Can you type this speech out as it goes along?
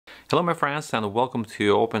Hello my friends and welcome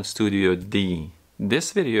to Open Studio D.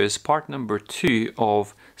 This video is part number 2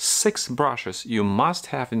 of 6 brushes you must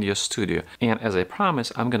have in your studio, and as I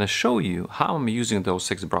promised, I'm gonna show you how I'm using those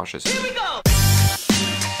 6 brushes. Here we go!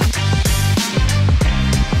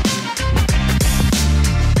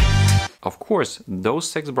 Of course,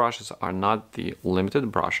 those 6 brushes are not the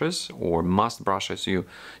limited brushes or must brushes you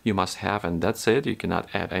must have, and that's it. You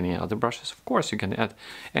cannot add any other brushes. Of course, you can add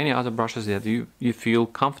any other brushes that you feel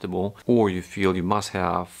comfortable or you feel you must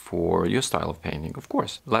have for your style of painting, of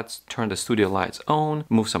course. Let's turn the studio lights on,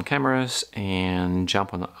 move some cameras, and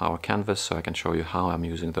jump on our canvas so I can show you how I'm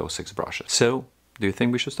using those 6 brushes. So, do you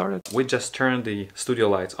think we should start it? We just turned the studio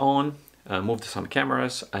lights on, moved some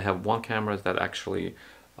cameras. I have one camera that actually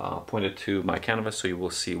pointed to my canvas, so you will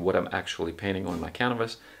see what I'm actually painting on my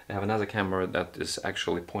canvas. I have another camera that is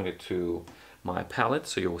actually pointed to my palette,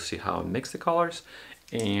 so you will see how I mix the colors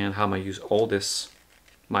and how I use all this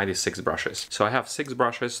mighty 6 brushes. So I have 6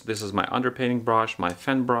 brushes. This is my underpainting brush, my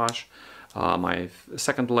fen brush, my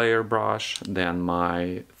second layer brush, then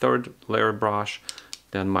my third layer brush,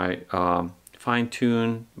 then my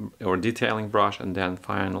fine-tune or detailing brush, and then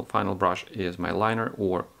final brush is my liner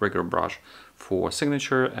or rigger brush for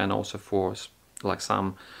signature and also for like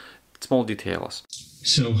some small details.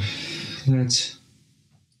 So let's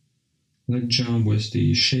jump with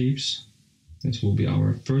the shapes. This will be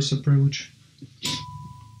our first approach,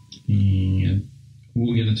 and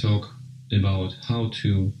we're gonna talk about how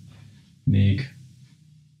to make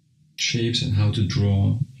shapes and how to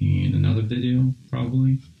draw in another video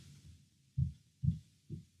probably.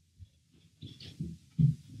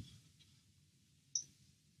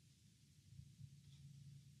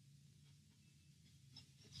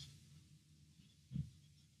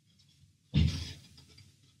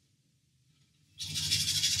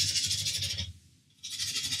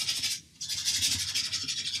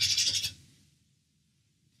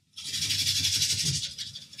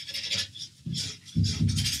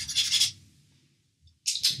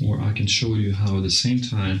 Or I can show you how at the same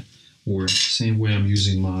time or same way I'm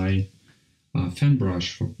using my fen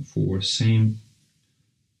brush for same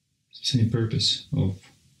purpose of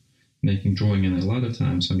making drawing, and a lot of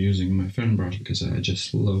times I'm using my fen brush because I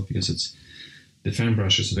just love, because the fen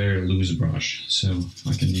brush is a very loose brush, so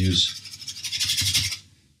I can use,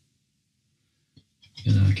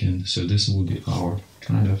 and so this will be our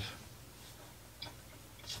kind of,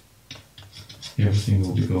 everything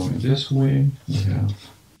will be going this way.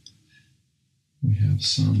 We have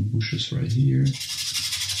some bushes right here.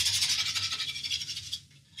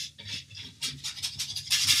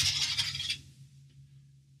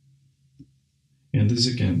 And this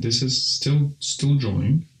again, this is still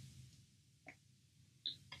drawing.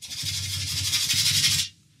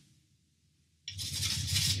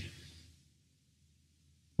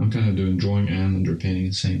 I'm kind of doing drawing and underpainting at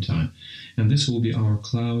the same time. And this will be our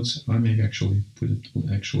clouds. I may actually put it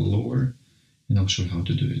actually lower, and I'll show you how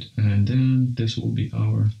to do it. And then this will be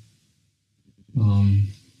our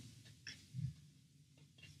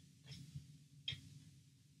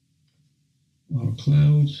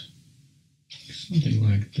clouds, something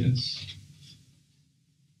like this.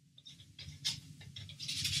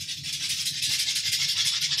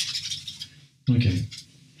 Okay,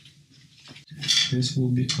 this will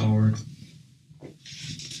be our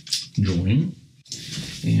drawing,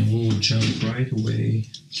 and we'll jump right away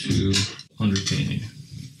to underpainting.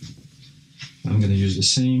 I'm going to use the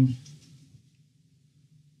same.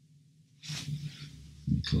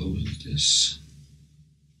 Let me close this.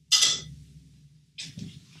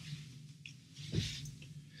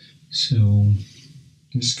 So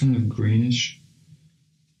it's kind of greenish.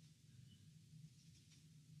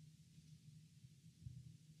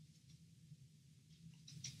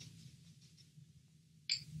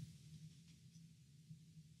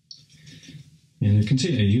 And you can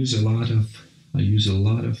see I use a lot of when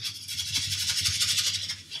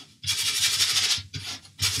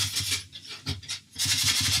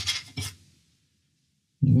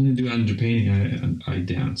I do underpainting, I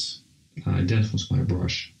dance. I dance with my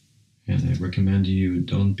brush, and I recommend you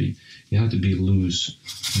you have to be loose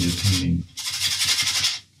when you're painting.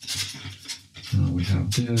 We have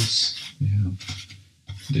this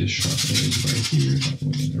sharp edge right here, but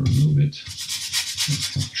we're going to remove it.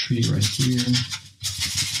 Let's have a tree right here.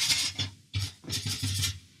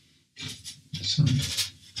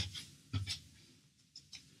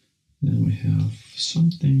 Then we have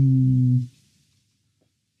something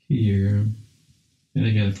here. And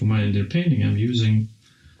again, for my underpainting, I'm using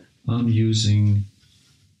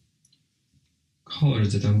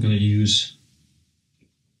colors that I'm going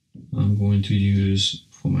to use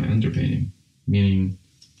for my underpainting, meaning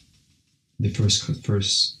for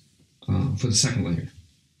the second layer.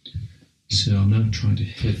 So I'm not trying to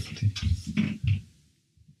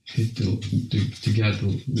to get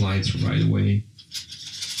the lights right away.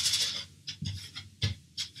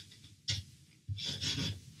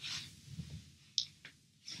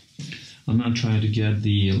 I'm not trying to get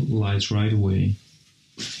the lights right away,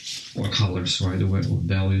 or colors right away, or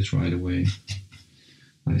values right away.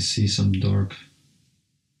 I see some dark.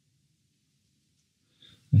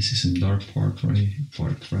 I see some dark part right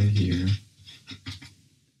here.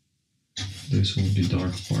 This will be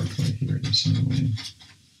dark part right here the same way.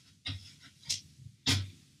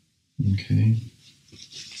 Okay.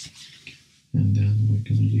 And then we're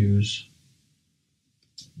going to use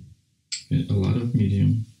a lot of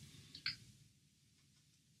medium.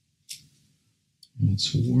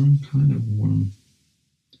 It's warm, kind of warm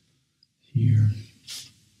here,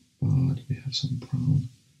 but we have some brown.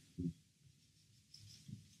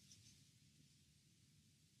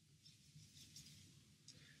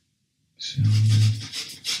 So,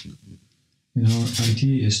 and our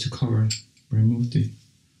idea is to remove the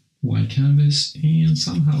white canvas and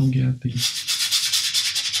somehow get the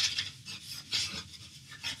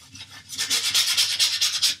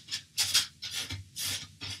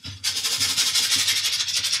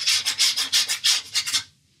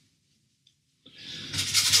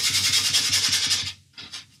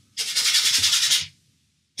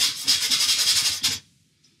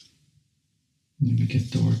make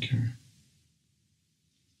it darker.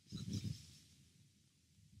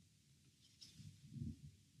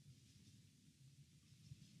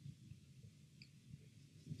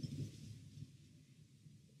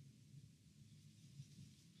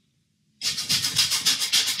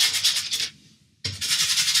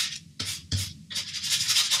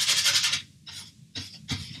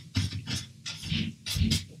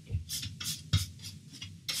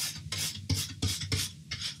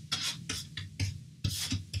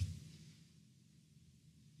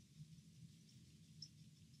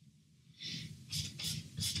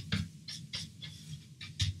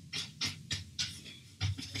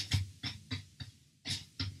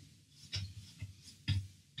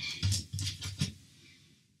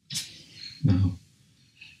 Now,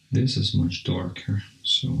 this is much darker,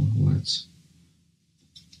 so let's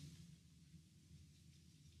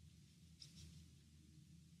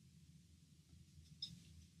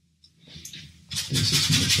this is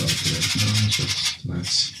much darker right now, so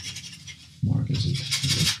let's mark it.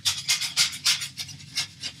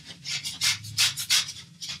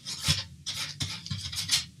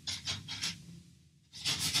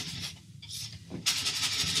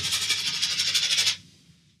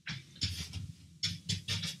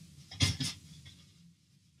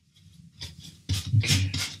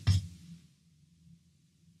 Okay.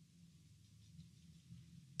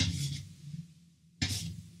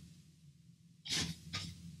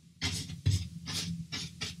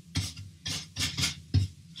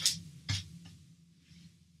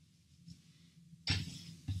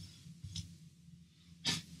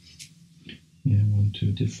 Yeah, I want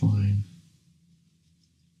to define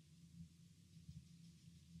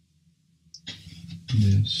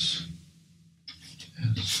this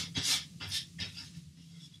as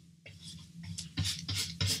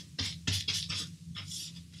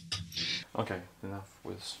okay.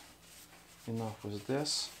 Enough with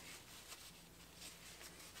this.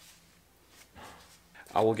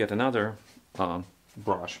 I will get another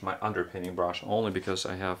brush, my underpainting brush, only because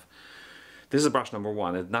I have. This is brush number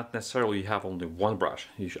one. It's not necessarily you have only one brush.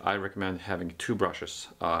 I recommend having two brushes,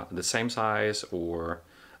 the same size, or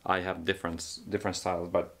I have different styles.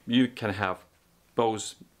 But you can have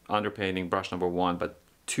both underpainting brush number one, but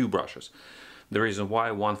two brushes. The reason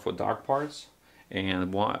why: one for dark parts,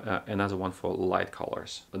 and another one for light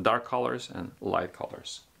colors, dark colors and light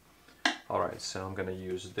colors. All right, so I'm gonna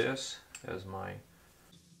use this as my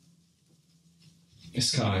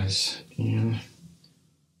skies, and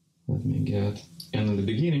let me get. And in the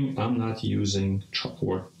beginning, I'm not using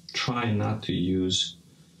or try not to use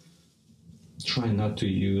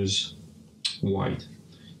white,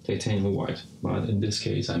 titanium white. But in this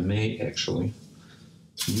case, I may actually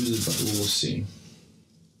use it, but we will see.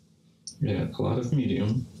 Add a lot of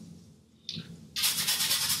medium.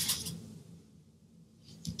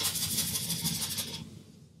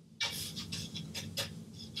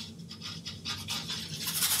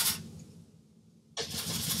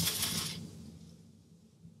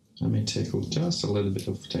 I may take just a little bit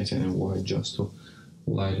of titanium white just to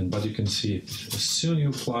lighten, but you can see as soon as you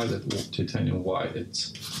apply that titanium white,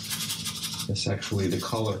 it's actually the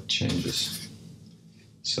color changes.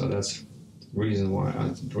 So that's the reason why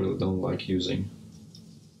I really don't like using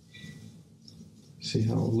See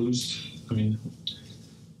how loose, I mean,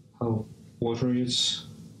 how watery this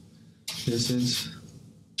is?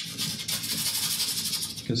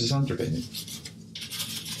 Because it's underpainting.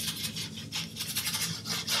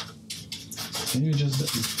 And you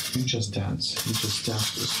just dance with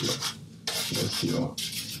your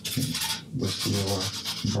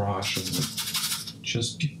brush, and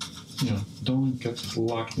just, you know, don't get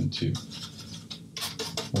locked into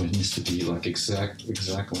what it needs to be like exactly.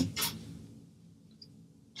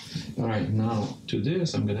 All right, now to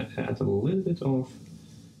this I'm gonna add a little bit of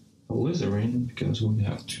alizarin because we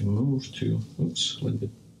have to move to, oops, a little bit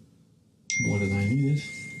more than I needed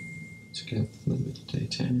to get a little bit of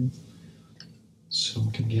titanium. So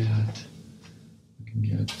we can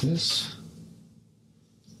get this.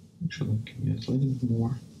 Actually, we can get a little bit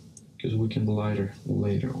more because we can lighter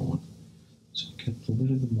later on. So get a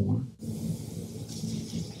little bit more.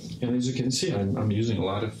 And as you can see, I'm using a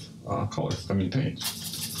lot of color, I mean paint.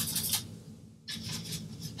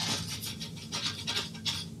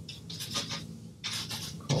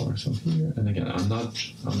 Colors on here, and again, I'm not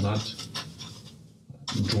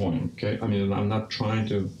drawing. Okay, I mean, I'm not trying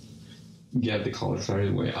to get the colors right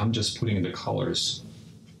away. I'm just putting the colors.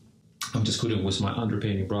 I'm just putting with my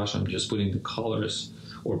underpainting brush. I'm just putting the colors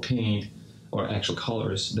or paint or actual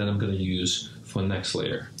colors that I'm going to use for next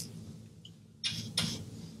layer.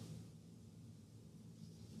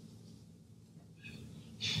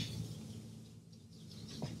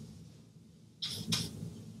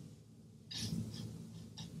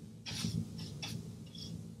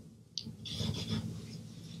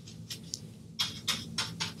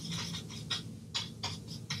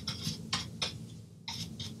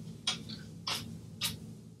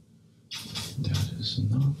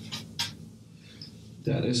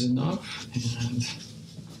 That is enough, and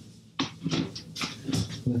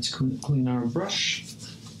let's clean our brush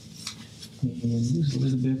and use a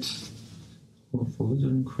little bit of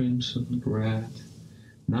alizarin crimson red.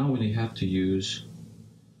 Now we have to use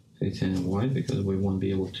titanium white because we won't be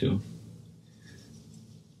able to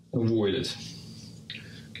avoid it,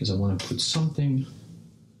 because I want to put something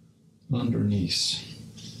underneath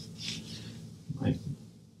my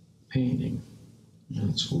painting,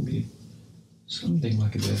 and this will be something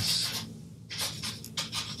like this.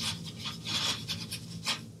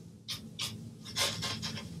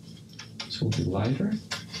 This will be lighter,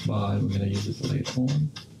 but we're going to use it later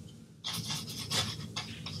on.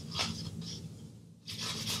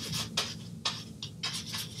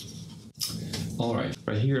 All right,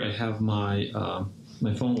 right here I have my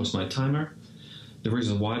my phone with my timer. The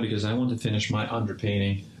reason why, because I want to finish my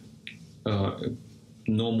underpainting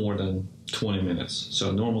no more than 20 minutes.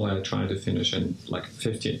 So normally I try to finish in like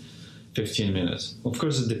 15 minutes. Of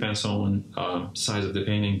course, it depends on size of the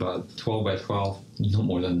painting, but 12 by 12, no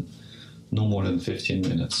more than 15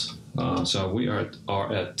 minutes. So we are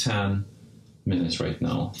at 10 minutes right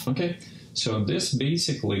now. Okay, so this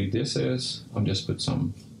basically, this is, I'll just put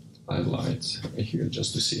some highlights right here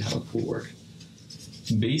just to see how it will work.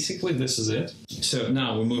 Basically, this is it. So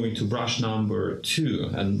now we're moving to brush number 2,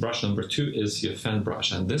 and brush number 2 is your fan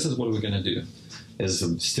brush, and this is what we're gonna do. Is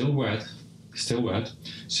still wet. So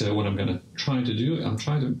what I'm gonna try to do, I'm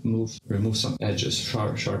trying to remove some edges,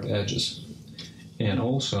 sharp edges, and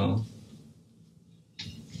also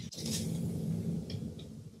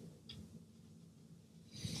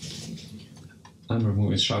I'm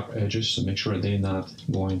removing sharp edges to make sure they're not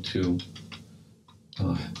going to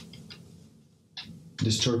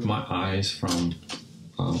disturb my eyes from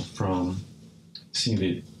seeing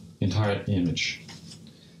the entire image.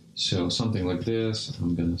 So something like this,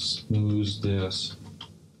 I'm gonna smooth this,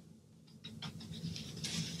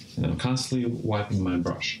 and I'm constantly wiping my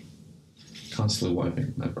brush.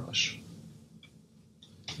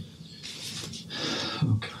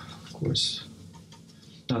 Okay, of course.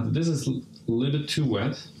 Now this is a little bit too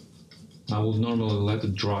wet. I will normally let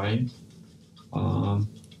it dry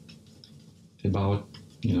about,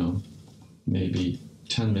 you know, maybe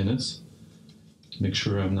 10 minutes to make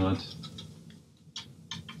sure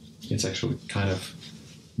it's actually kind of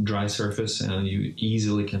dry surface and you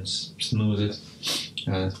easily can smooth it.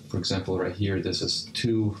 For example, right here, this is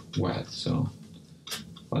too wet, so,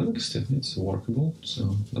 but look, still it's workable.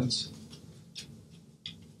 So let's,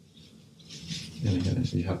 and again,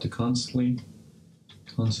 you have to constantly.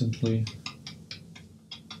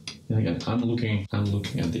 And again, I'm looking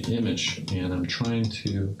at the image, and I'm trying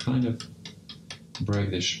to kind of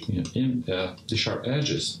break the sharp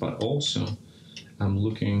edges, but also I'm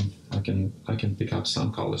looking. I can pick up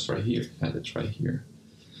some colors right here, edits right here.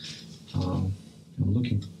 I'm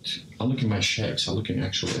looking at my shapes. I'm looking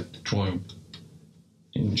actually at the drawing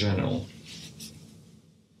in general.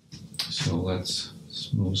 So let's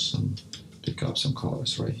smooth some, pick up some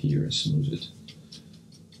colors right here and smooth it.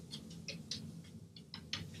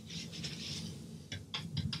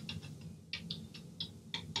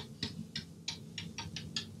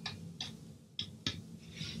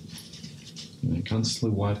 And I'm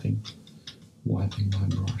constantly wiping my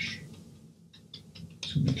brush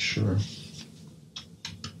to make sure.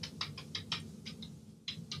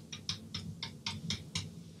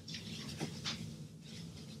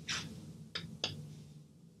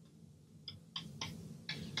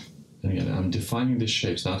 And again, I'm defining the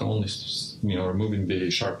shapes, not only removing the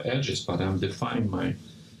sharp edges, but I'm defining my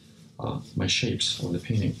my shapes of the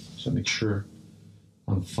painting. So make sure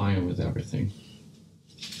I'm fine with everything.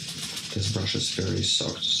 This brush is very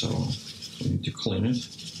soaked, so we need to clean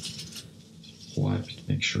it, wipe it,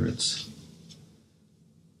 make sure it's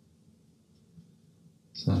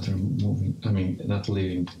not removing, not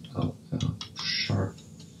leaving sharp.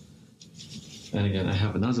 And again, I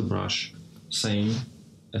have another brush, same,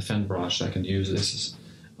 a fan brush. I can use this is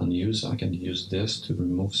unused. I can use this to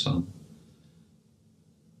remove some.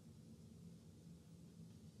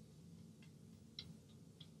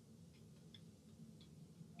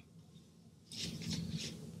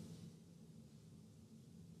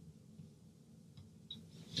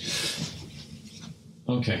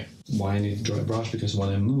 Okay, why I need a dry brush? Because when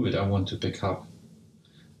I move it, I want to pick up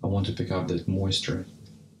that moisture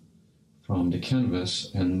from the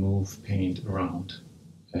canvas and move paint around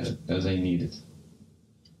as I need it.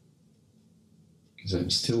 Because I'm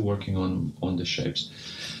still working on the shapes.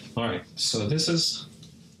 All right, so this is,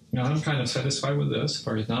 I'm kind of satisfied with this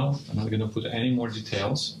for right now. I'm not gonna put any more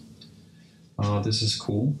details. This is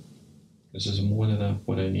cool. This is more than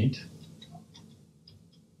what I need.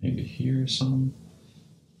 Maybe here some.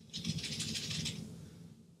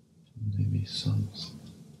 Maybe some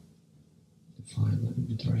define a little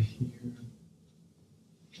bit right here.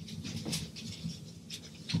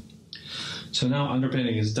 So now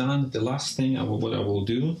underpainting is done. The last thing what I will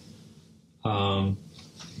do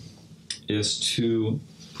is to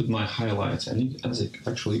put my highlights, and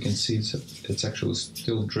actually you can see it's actually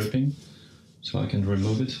still dripping, so I can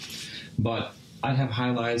remove it. But I have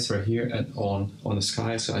highlights right here on the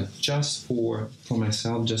sky, so I just for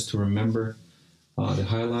myself, just to remember the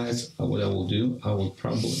highlights, what I will do, but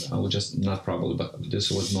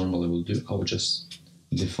this is what normally I will do. I will just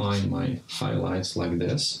define my highlights like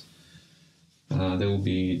this. They will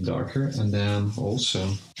be darker, and then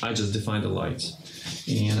also I just define the lights,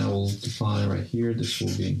 and I will define right here. This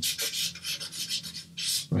will be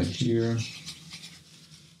right here,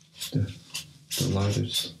 the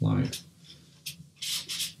lightest light,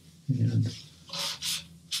 and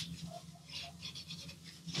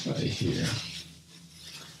right here.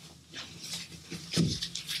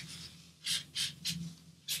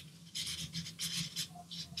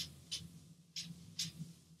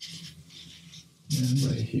 And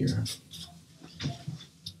right here.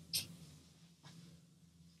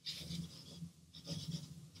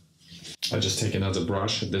 I just take another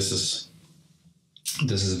brush. This is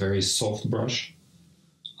a very soft brush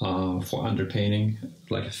for underpainting,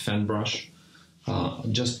 like a fan brush.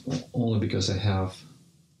 Just only because I have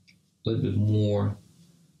a little bit more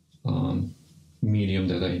medium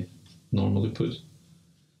that I normally put.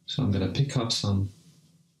 So I'm gonna pick up some.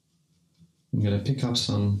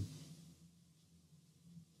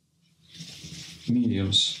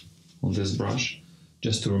 Mediums on this brush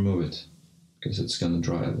just to remove it, because it's gonna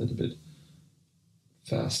dry a little bit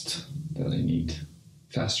faster than I need.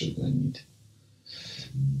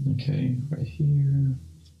 Okay, right here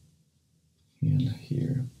and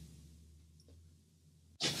here.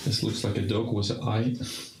 This looks like a dog with an eye.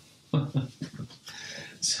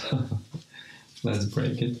 So let's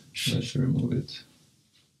break it. Let's remove it.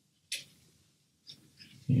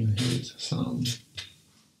 And here's some.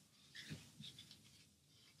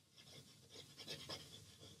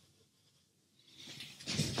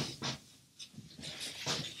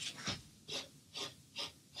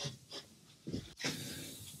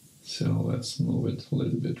 So let's move it a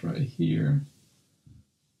little bit right here.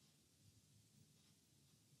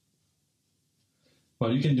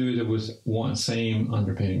 Well, you can do it with one same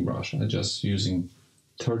underpainting brush. I'm just using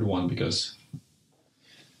third one because,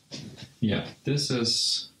 yeah, this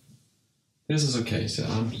is okay. So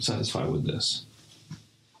I'm satisfied with this.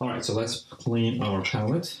 All right, so let's clean our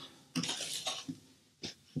palette,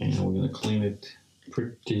 and we're gonna clean it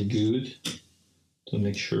pretty good to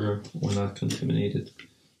make sure we're not contaminated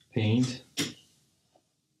paint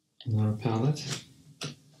on our palette.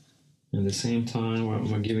 At the same time,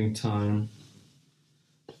 we're giving time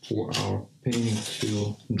for our painting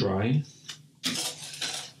to dry.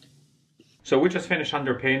 So we just finished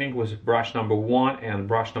underpainting with brush number 1 and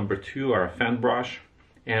brush number 2, our fan brush,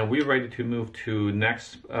 and we're ready to move to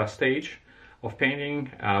next stage of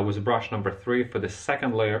painting with brush number 3 for the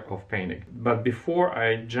second layer of painting. But before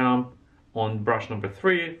I jump on brush number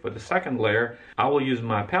 3 for the second layer, I will use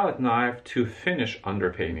my palette knife to finish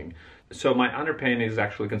underpainting. So my underpainting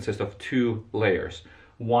actually consists of 2 layers.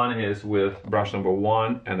 One is with brush number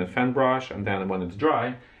 1 and a fan brush, and then when it's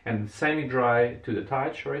dry, and semi-dry to the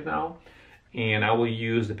touch right now. And I will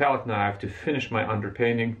use the palette knife to finish my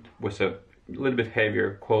underpainting with a little bit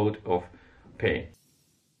heavier coat of paint.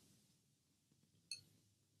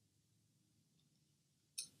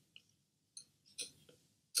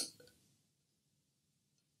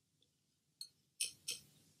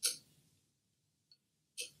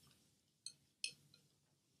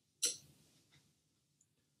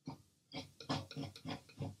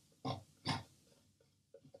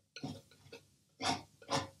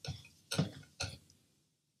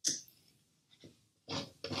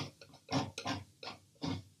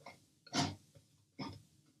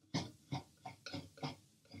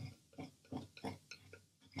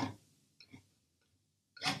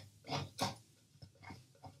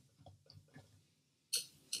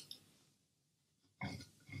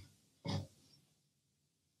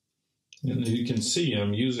 And you can see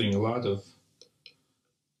I'm using a lot of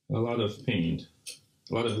paint,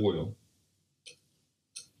 a lot of oil,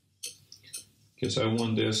 because I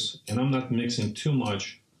want this, and I'm not mixing too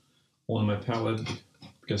much on my palette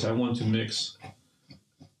because I want to mix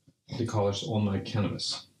the colors on my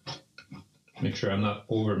canvas. Make sure I'm not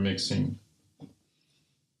over mixing.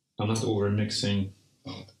 I'm not over mixing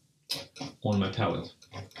on my palette.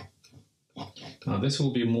 Now this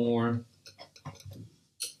will be more.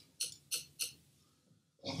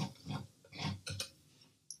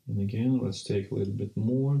 And again, let's take a little bit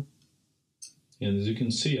more. And as you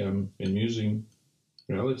can see, I'm using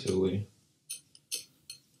relatively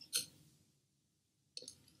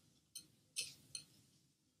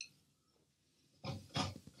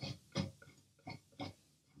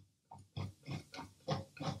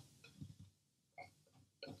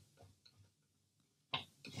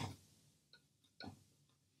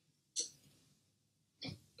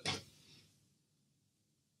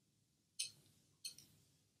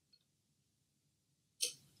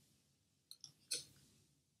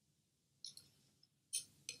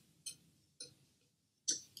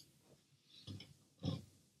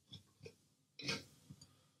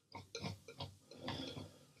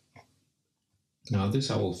Now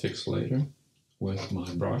this I will fix later with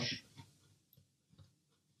my brush.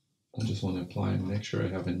 I just want to apply and make sure I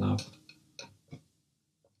have enough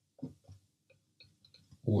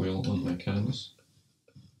oil on my canvas.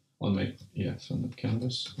 On the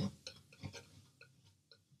canvas.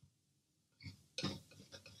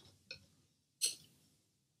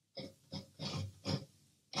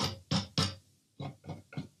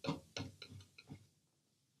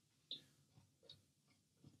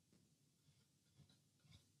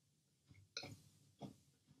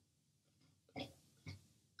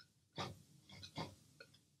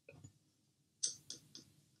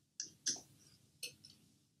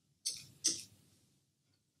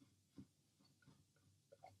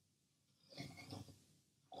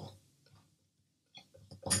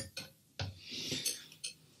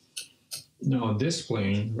 Now this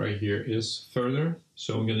plane right here is further,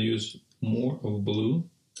 so I'm going to use more of blue.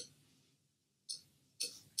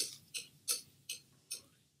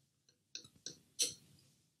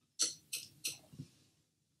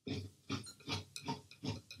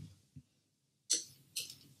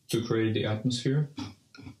 To create the atmosphere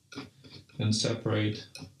and separate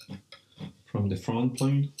from the front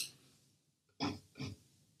plane.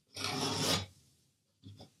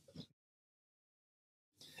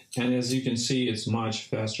 And as you can see, it's much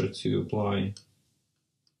faster to apply.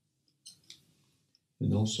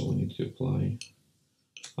 And also we need to apply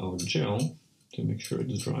our gel to make sure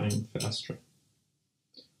it's drying faster.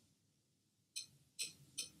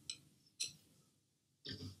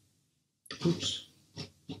 Oops.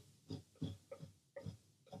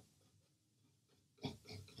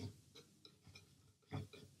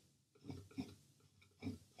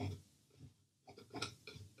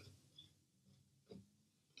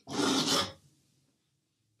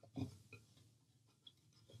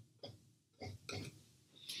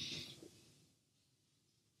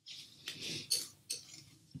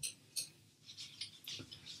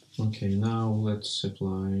 Okay, now let's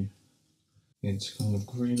apply. It's kind of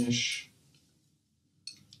greenish,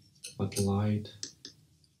 but light.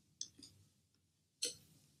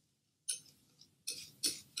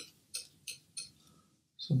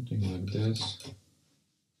 Something like this.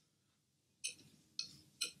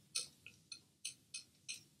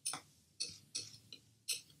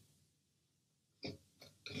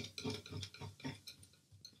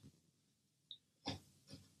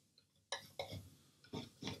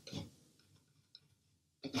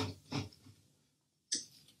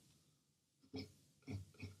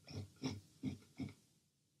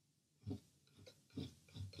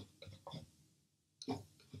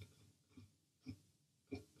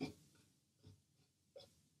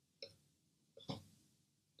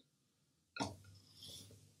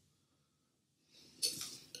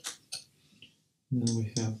 Then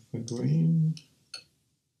we have a green.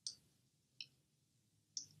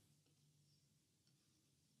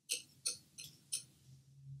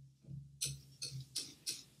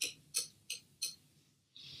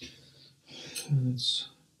 And it's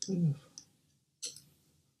kind of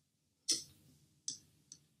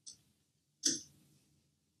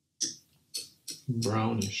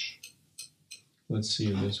brownish. Let's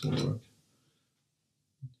see if this will work.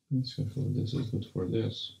 Let's go for this is good for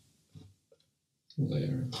this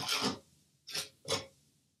layer.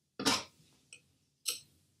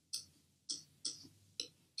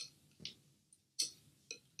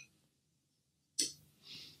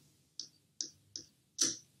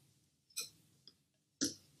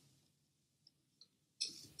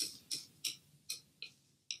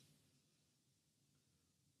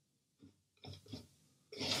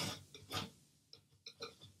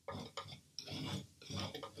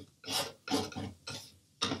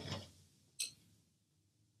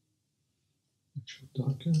 It should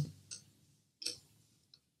darken.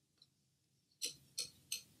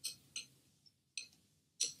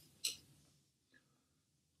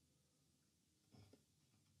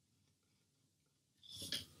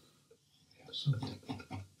 Something.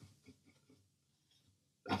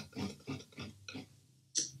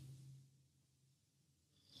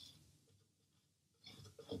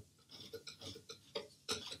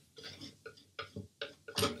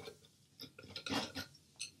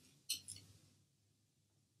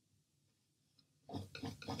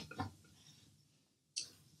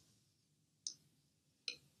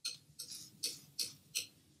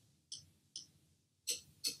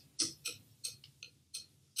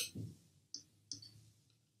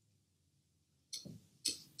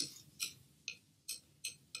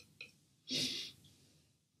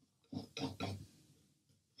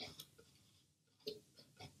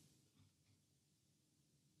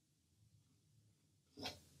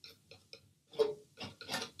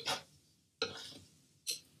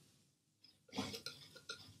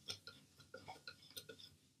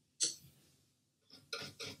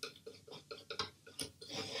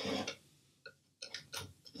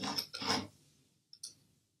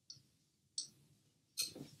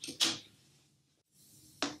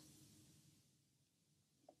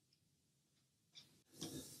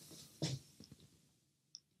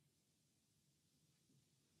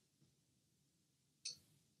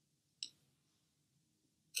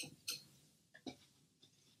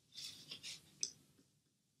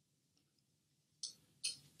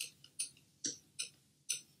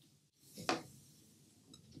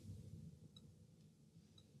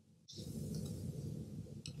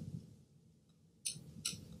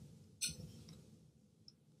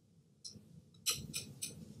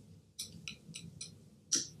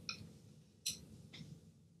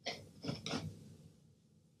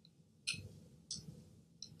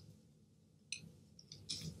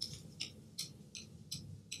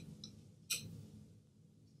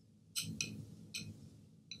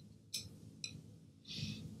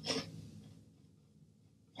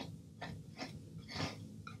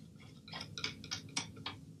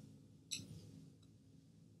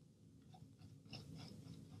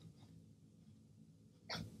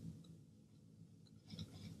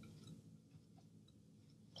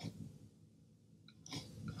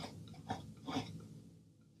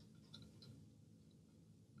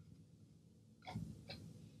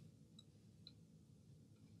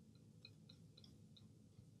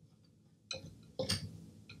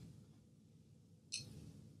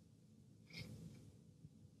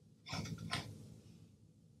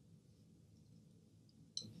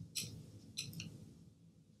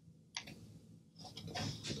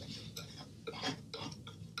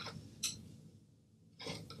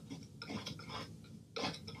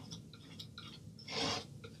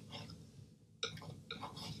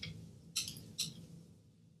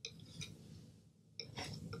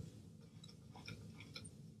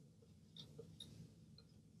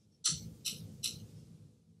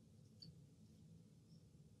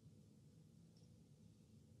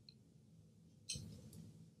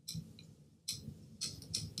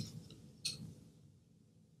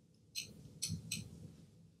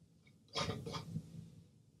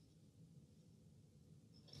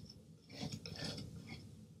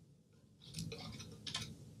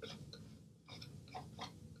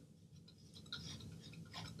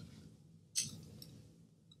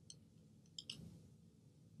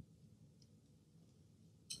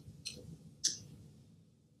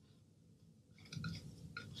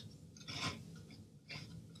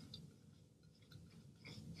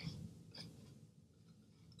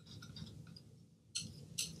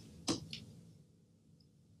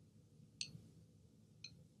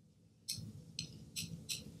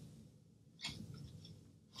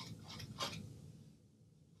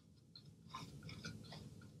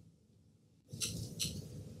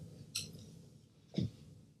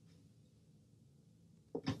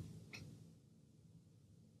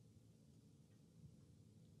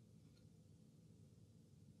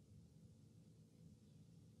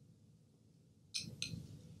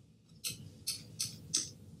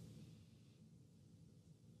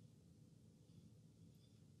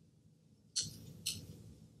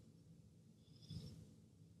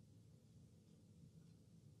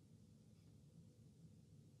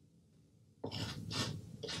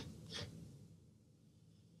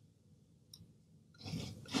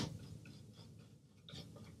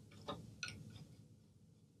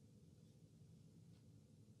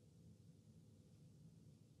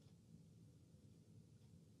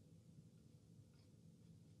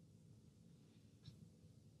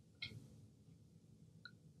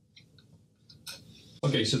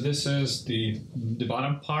 Okay, so this is the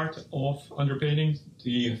bottom part of underpainting,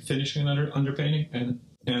 the finishing underpainting,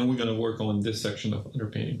 and we're gonna work on this section of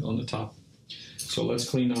underpainting on the top. So let's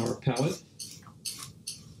clean our palette.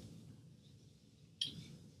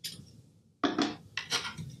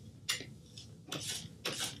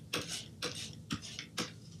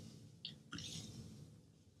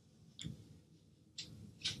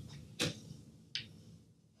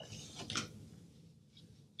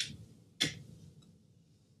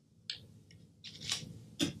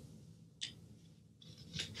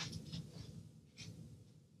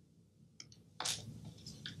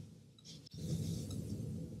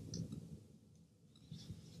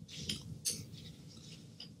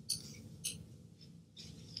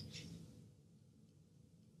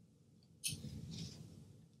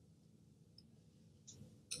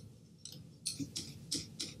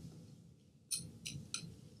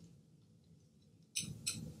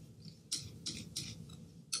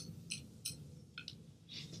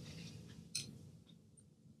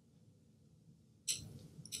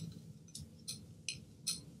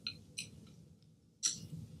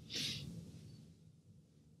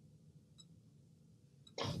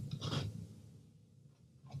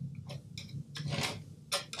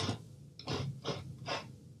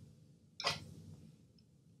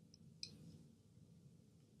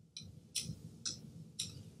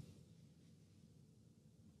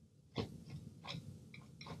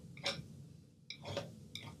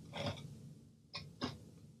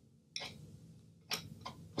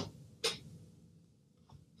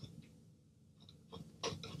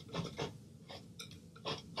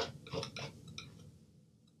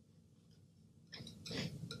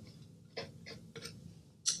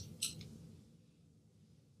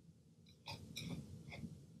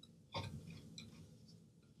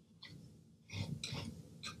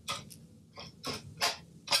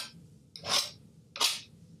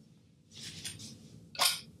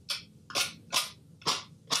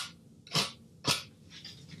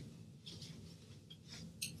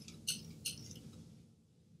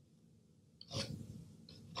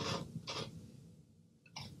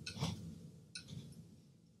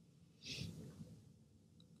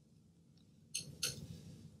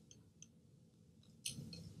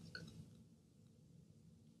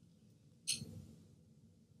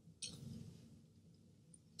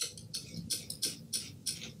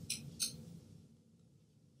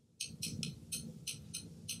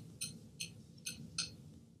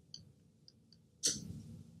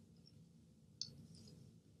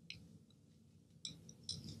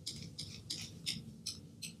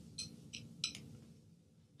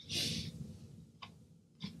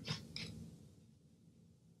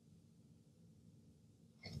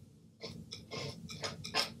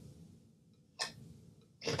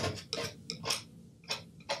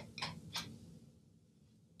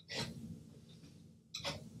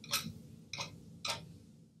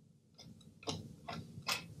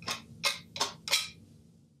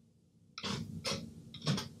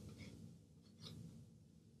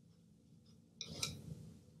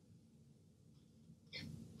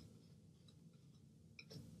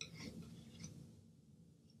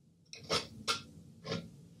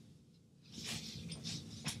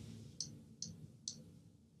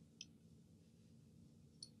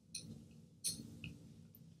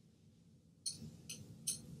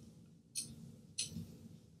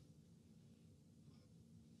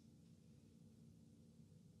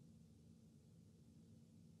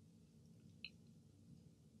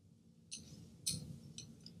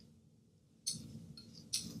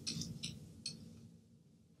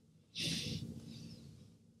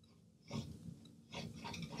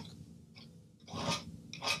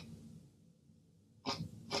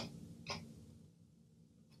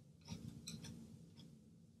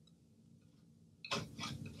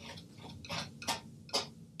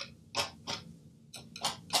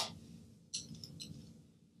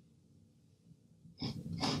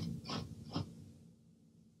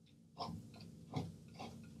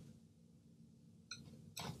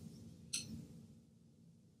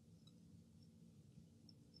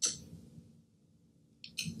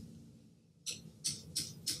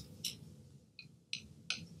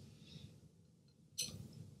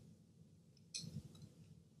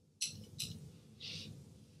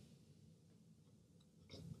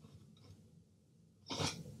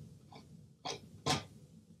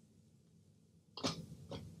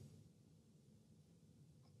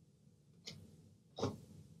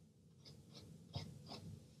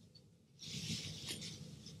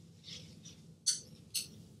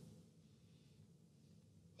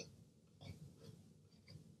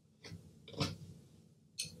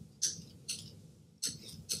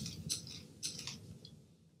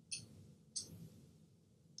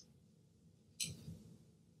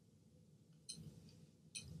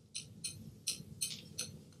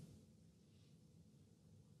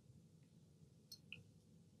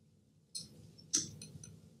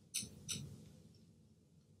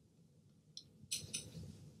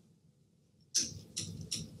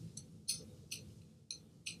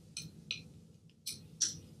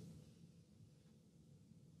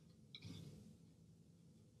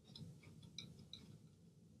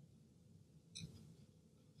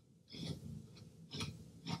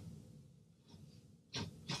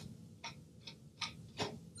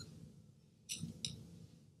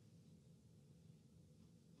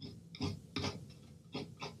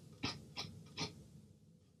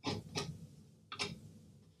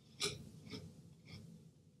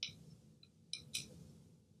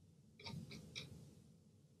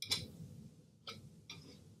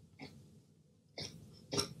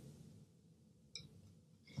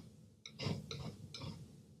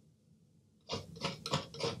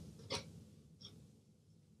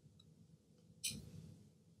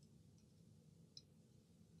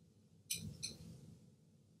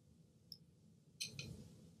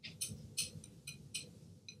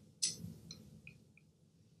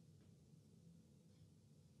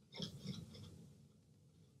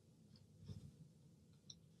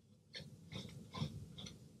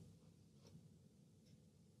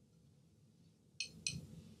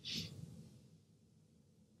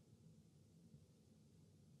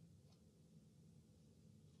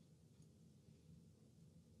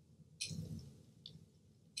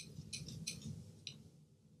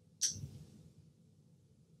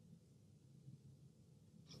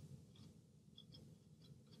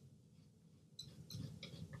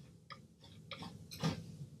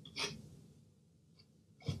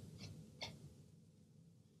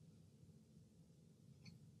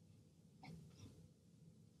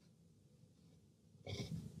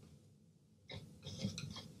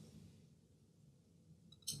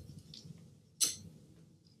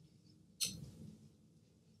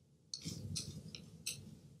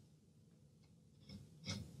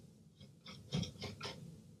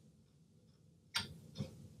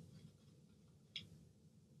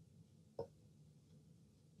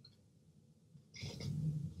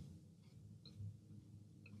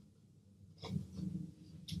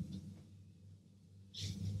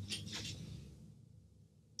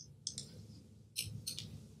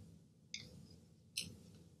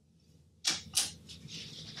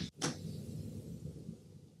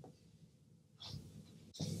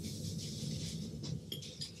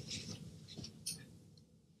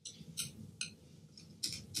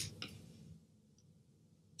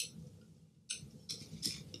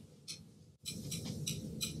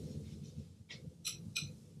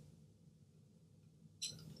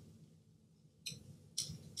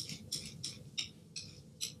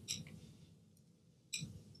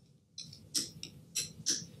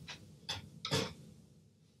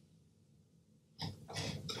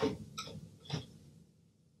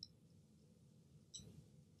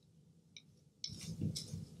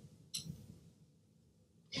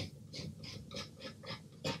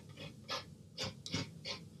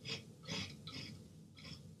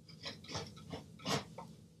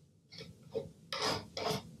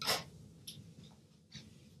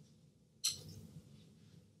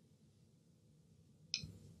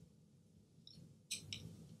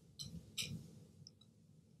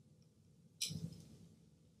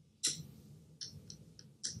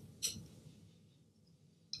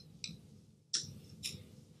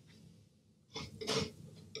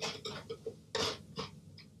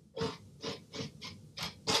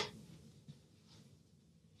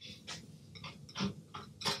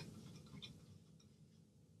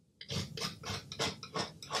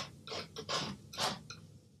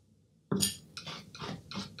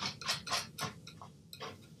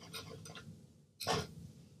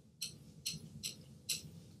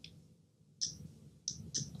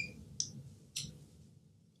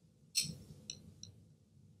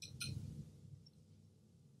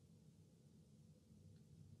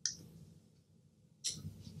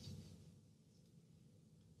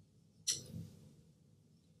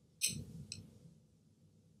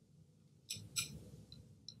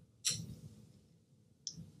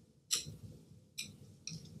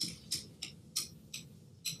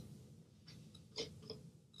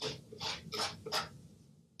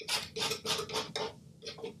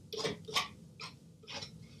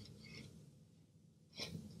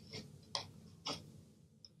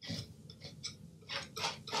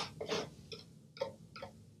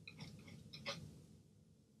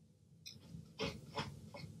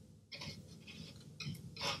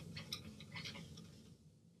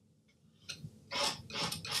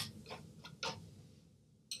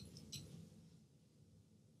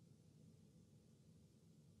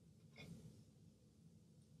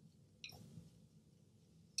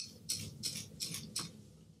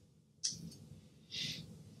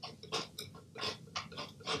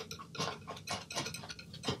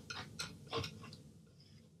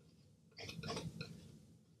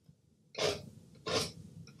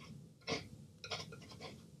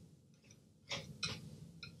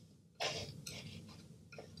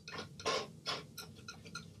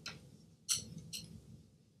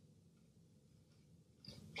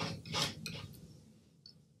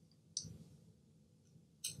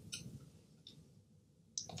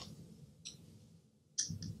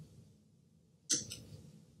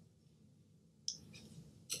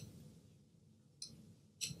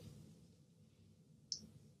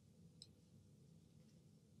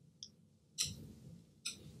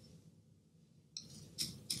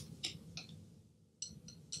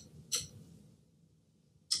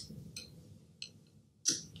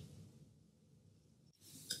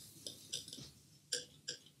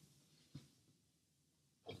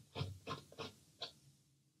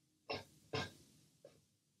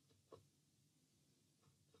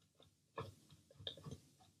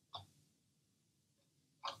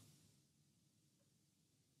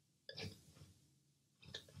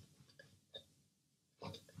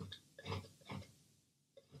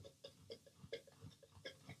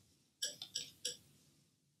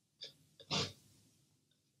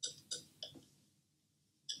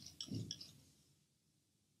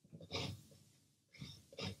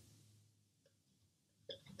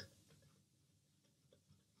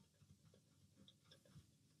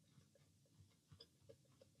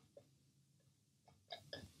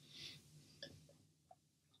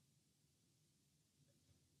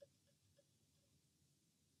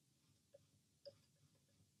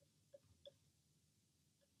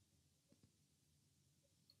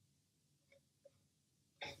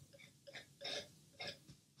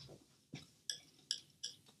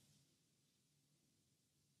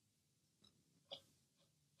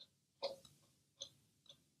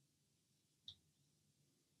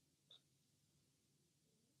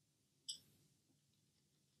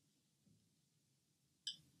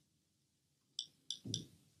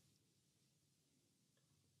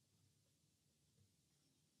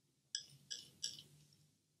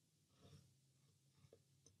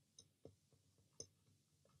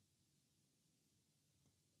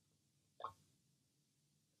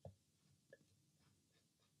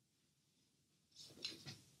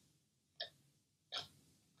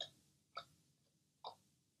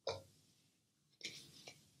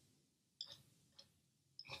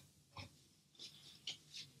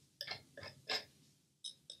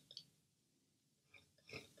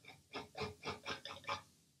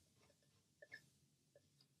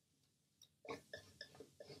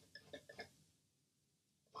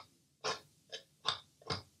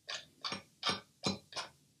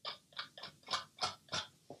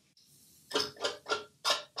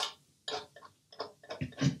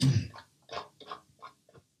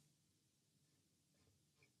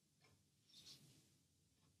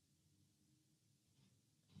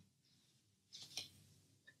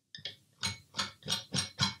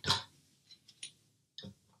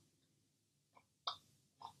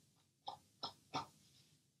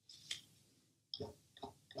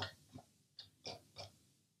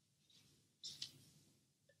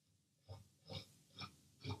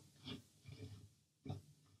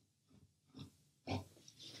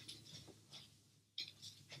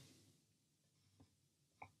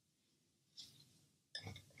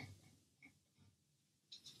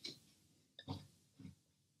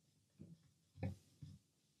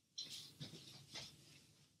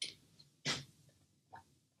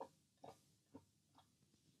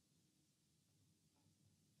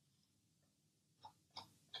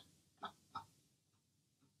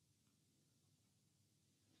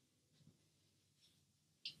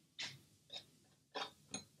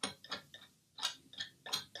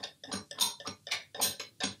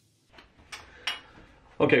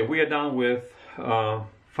 Okay, we are done with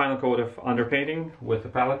final coat of underpainting with the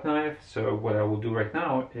palette knife. So what I will do right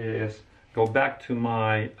now is go back to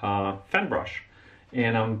my fan brush,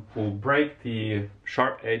 and I will break the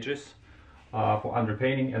sharp edges for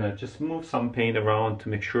underpainting, and I just move some paint around to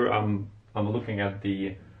make sure I'm looking at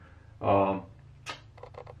the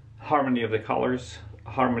harmony of the colors,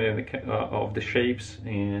 harmony of the shapes,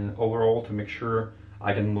 and overall to make sure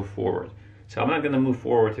I can move forward. So I'm not going to move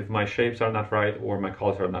forward if my shapes are not right or my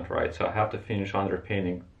colors are not right. So I have to finish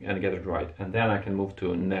underpainting and get it right, and then I can move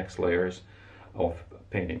to next layers of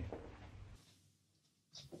painting.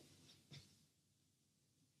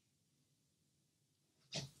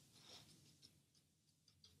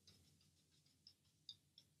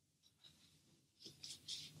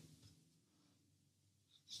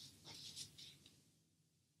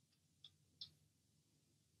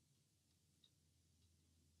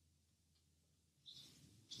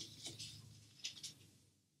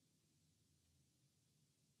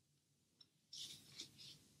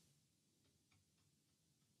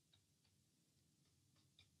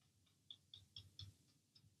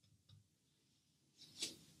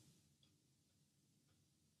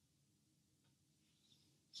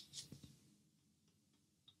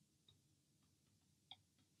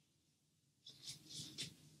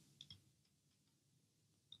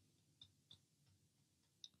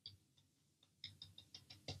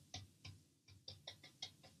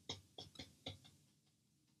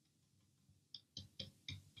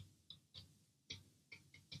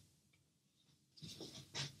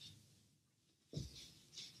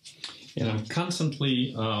 And I'm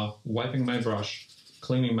constantly wiping my brush,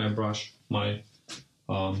 cleaning my brush, my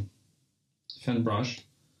fan brush,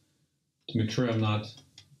 to make sure I'm not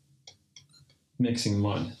mixing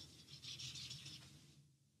mud.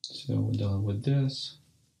 So we're done with this.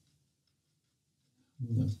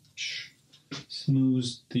 I'm gonna smooth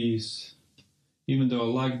these. Even though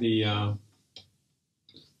I like the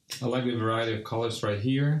variety of colors right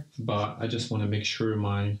here, but I just want to make sure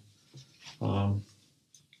my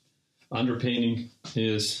underpainting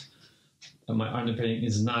is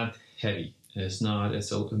not heavy. It's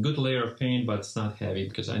a good layer of paint, but it's not heavy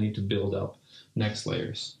because I need to build up next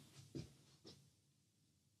layers.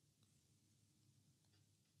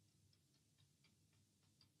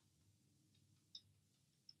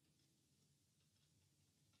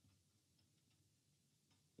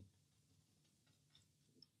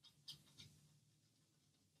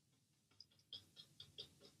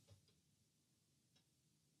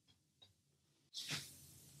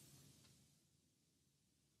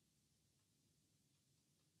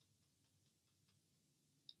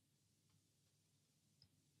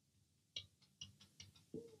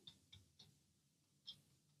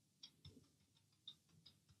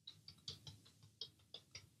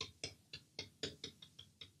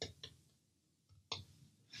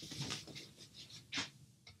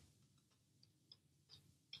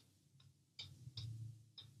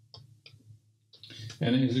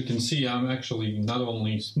 And as you can see, I'm actually not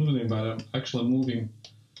only smoothing, but I'm actually moving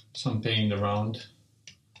some paint around,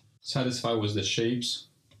 satisfied with the shapes.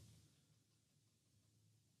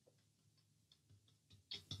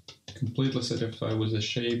 Completely satisfied with the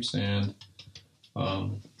shapes and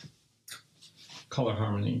color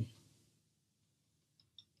harmony.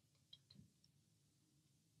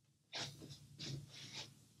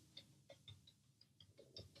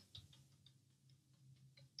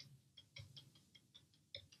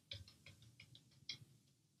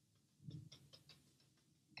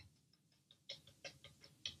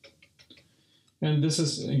 And this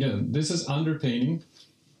is, again, this is underpainting.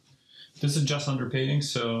 This is just underpainting,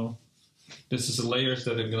 so this is the layers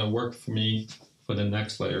that are going to work for me for the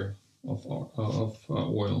next layer of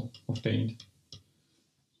oil, of paint.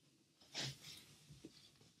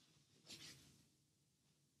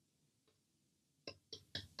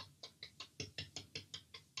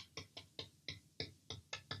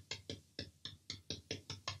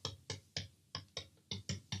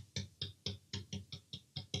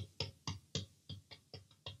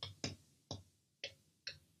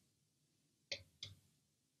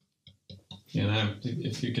 And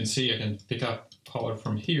if you can see, I can pick up color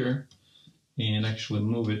from here and actually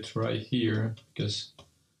move it right here because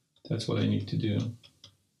that's what I need to do.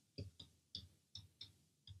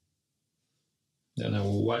 Then I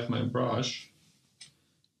will wipe my brush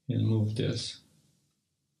and move this.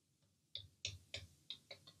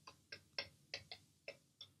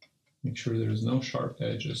 Make sure there's no sharp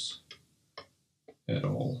edges at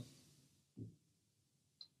all.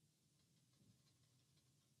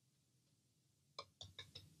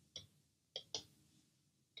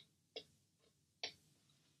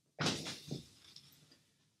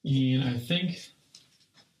 And I think,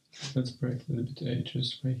 let's break a little bit the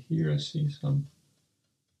edges. Right here I see some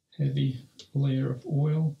heavy layer of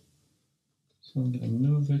oil. So I'm going to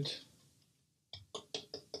move it to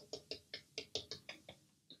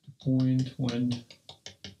the point when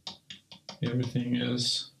everything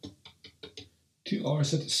is to our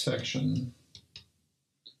satisfaction.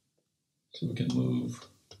 So we can move.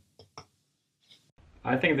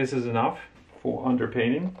 I think this is enough for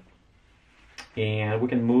underpainting. And we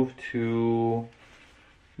can move to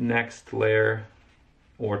next layer,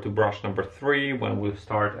 or to brush number 3, when we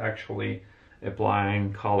start actually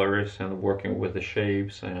applying colors and working with the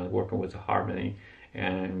shapes and working with the harmony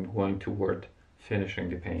and going toward finishing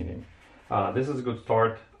the painting. This is a good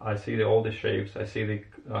start. I see all the shapes, I see the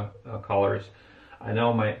colors. I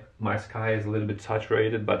know my sky is a little bit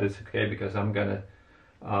saturated, but it's okay because I'm gonna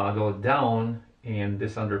go down, and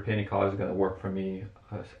this underpainting color is gonna work for me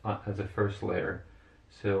as a first layer.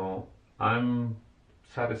 So I'm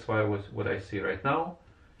satisfied with what I see right now.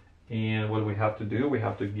 And what we have to do, we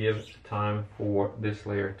have to give time for this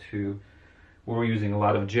layer to, we're using a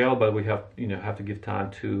lot of gel, but we have to give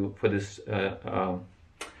time for this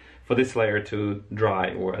layer to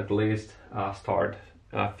dry, or at least start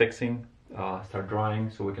fixing, start drying,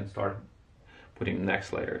 so we can start putting the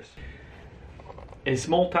next layers. A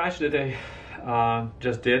small touch that I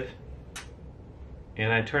just did,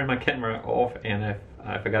 and I turned my camera off and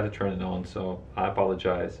I forgot to turn it on, so I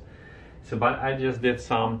apologize. So, but I just did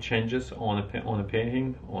some changes on the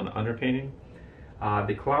painting, on underpainting.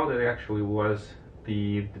 The cloud that actually was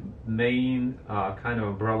the main kind of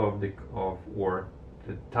umbrella or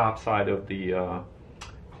the top side of the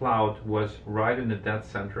cloud was right in the dead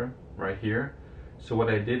center, right here. So what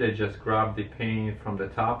I did, I just grabbed the paint from the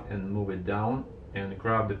top and move it down, and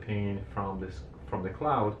grab the paint from the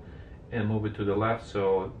cloud and move it to the left.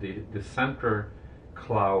 So the center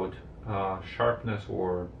cloud sharpness,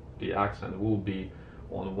 or the accent, will be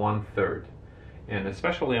on 1/3. And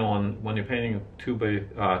especially when you're painting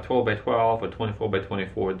 12 by 12 or 24 by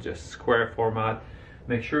 24, just square format,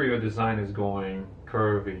 make sure your design is going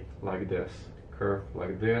curvy like this, curve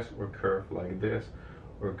like this, or curve like this,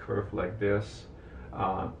 or curve like this.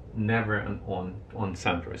 Never on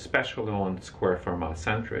center, especially on square format.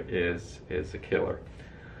 Center is a killer.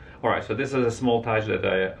 All right, so this is a small touch that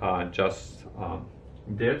I just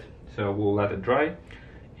did. So we'll let it dry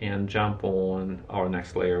and jump on our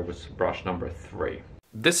next layer with brush number 3.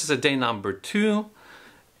 This is a day number 2,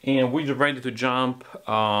 and we're ready to jump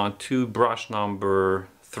to brush number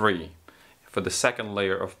 3 for the second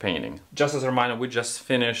layer of painting. Just as a reminder, we just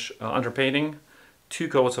finished underpainting, 2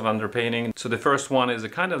 coats of underpainting. So the first one is a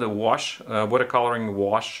kind of the wash, watercoloring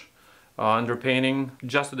wash underpainting,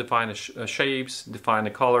 just to define the shapes, define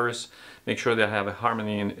the colors, make sure they have a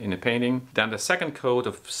harmony in the painting. Then the second coat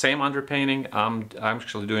of same underpainting, I'm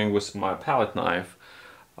actually doing with my palette knife,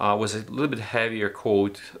 was a little bit heavier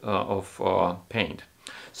coat of paint.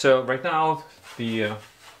 So right now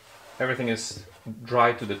everything is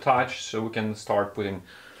dry to the touch, so we can start putting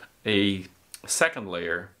a second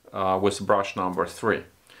layer with brush number 3.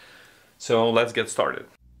 So let's get started.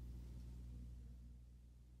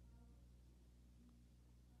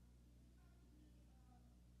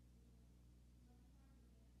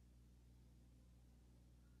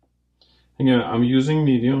 Again, I'm using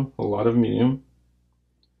medium, a lot of medium.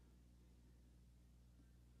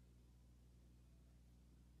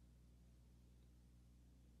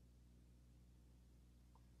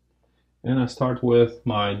 And I start with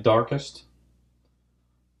my darkest,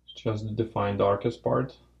 just the define darkest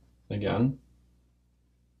part again.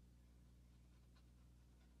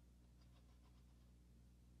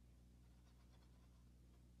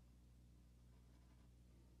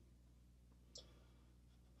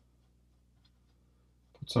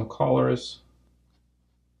 Put some colors.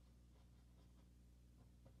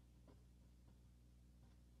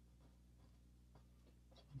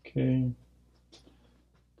 Okay.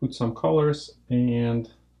 Put some colors and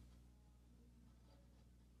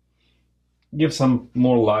give some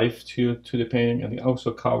more life to the painting, and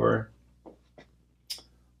also cover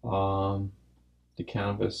the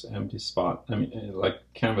canvas empty spot. I mean, like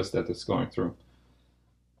canvas that is going through.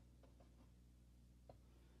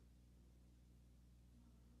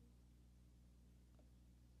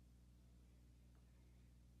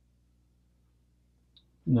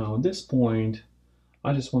 Now at this point,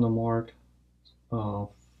 I just want to mark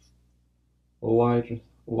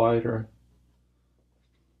lighter,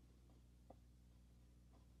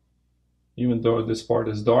 even though this part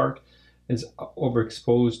is dark, it's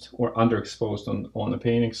overexposed or underexposed on the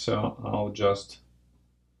painting. So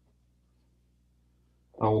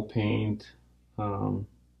I will paint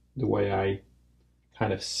the way I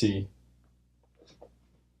kind of see,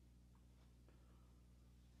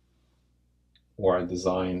 or I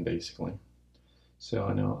design basically. So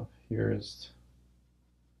I know here's,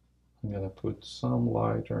 I'm gonna put some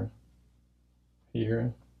lighter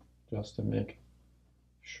here just to make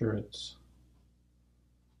sure it's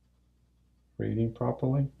reading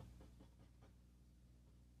properly.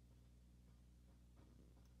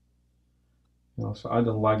 You know, so I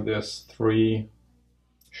don't like this 3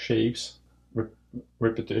 shapes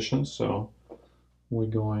repetition, so we're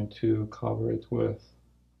going to cover it with,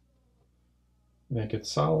 make it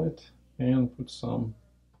solid and put some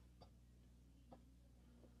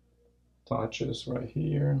touches right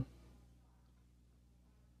here,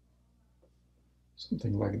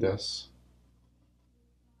 something like this.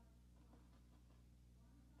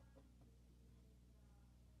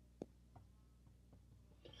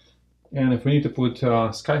 And if we need to put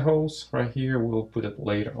sky holes right here, we'll put it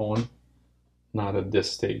later on, not at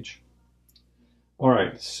this stage. All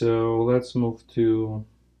right, so let's move to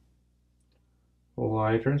the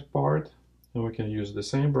lighter part, and we can use the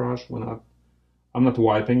same brush. I'm not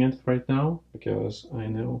wiping it right now because I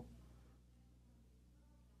know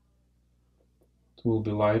it will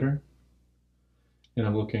be lighter. And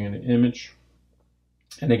I'm looking in the image.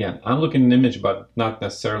 And again, I'm looking in the image, but not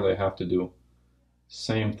necessarily I have to do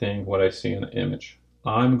same thing what I see in the image.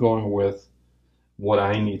 I'm going with what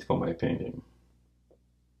I need for my painting.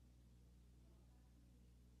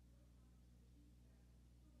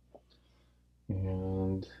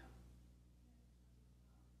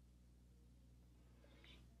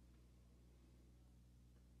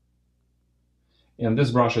 And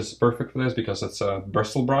this brush is perfect for this because it's a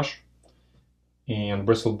bristle brush, and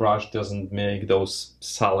bristle brush doesn't make those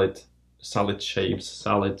solid shapes,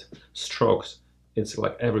 solid strokes. It's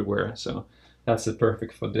like everywhere, so that's it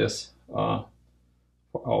perfect for this, for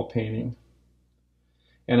our painting.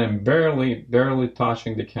 And I'm barely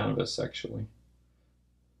touching the canvas actually.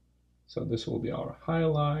 So this will be our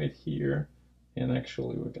highlight here, and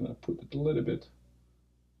actually we're gonna put it a little bit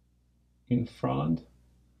in front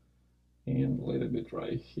and a little bit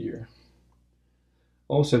right here.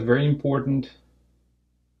 Also very important,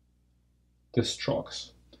 the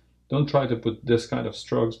strokes. Don't try to put this kind of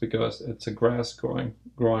strokes because it's a grass growing,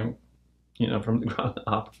 you know, from the ground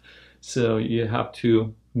up. So you have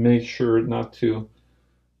to make sure not to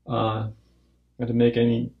make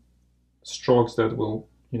any strokes that will,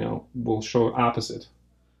 you know, will show opposite.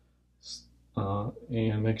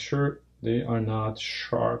 And make sure they are not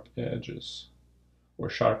sharp edges or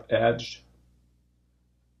sharp edged.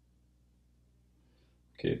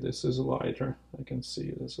 Okay, this is lighter. I can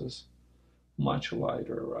see this is much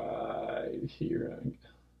lighter right here.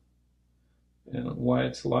 And why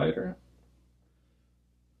it's lighter?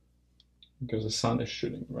 Because the sun is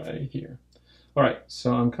shooting right here. All right,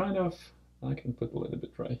 so I can put a little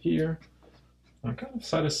bit right here. I'm kind of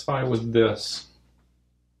satisfied with this.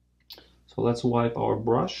 So let's wipe our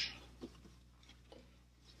brush.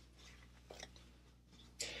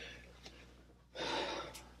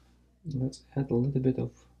 Let's add a little bit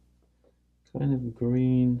of kind of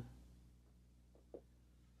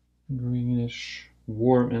greenish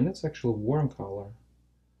warm, and it's actually warm color.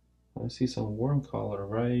 I see some warm color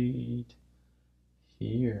right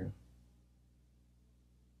here.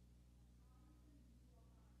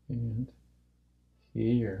 And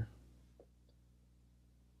here.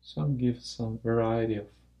 So give some variety of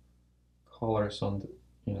colors on the,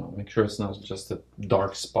 you know, make sure it's not just a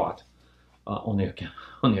dark spot on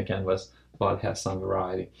your canvas, but it has some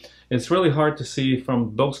variety. It's really hard to see from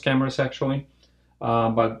both cameras actually,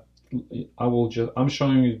 but I'm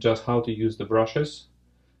showing you just how to use the brushes,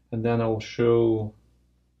 and then I will show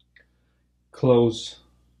close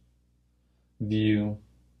view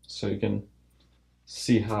so you can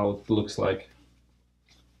see how it looks like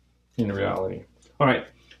in reality. All right,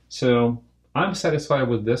 so I'm satisfied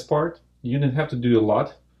with this part. You don't have to do a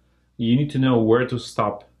lot. You need to know where to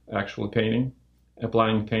stop actually painting,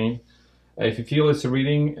 applying paint. If you feel it's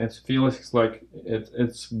reading, it feels like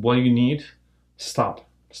it's what you need, stop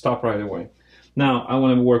right away. Now I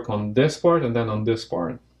want to work on this part and then on this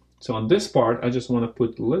part. So on this part, I just want to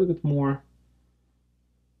put a little bit more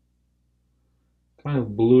kind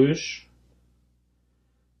of bluish.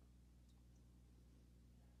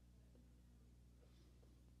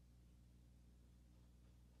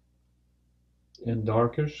 And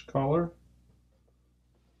darkish color.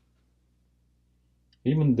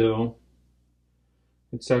 Even though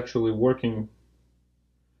it's actually working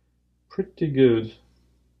pretty good.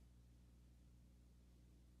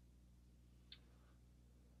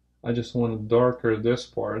 I just want to darker this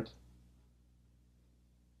part.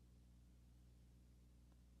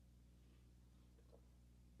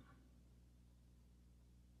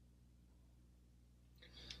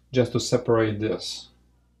 just to separate this,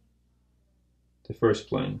 the first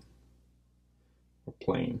plane, or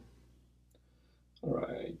plane. All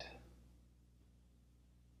right.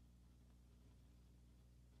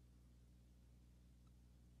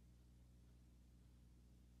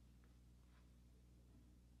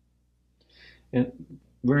 And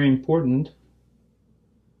very important,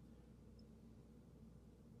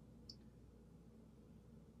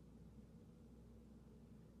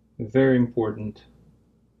 very important,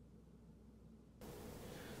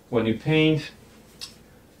 when you paint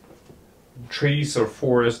trees or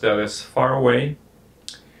forest that is far away,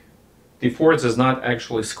 the forest is not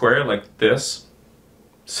actually square like this,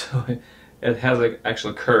 so it has like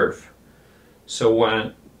actually curve. So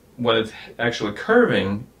when it's actually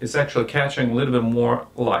curving, it's actually catching a little bit more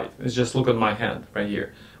light. It's just look at my hand right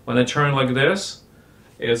here. When I turn like this,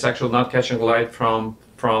 it's actually not catching light from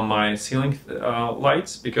my ceiling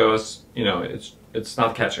lights, because you know it's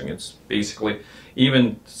not catching. It's basically,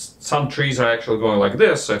 even some trees are actually going like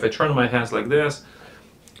this. So if I turn my hands like this,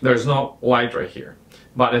 there's no light right here.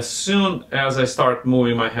 But as soon as I start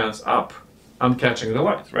moving my hands up, I'm catching the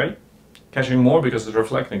light, right? Catching more because it's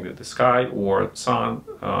reflecting the sky or sun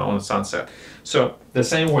on the sunset. So the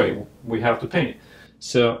same way we have to paint.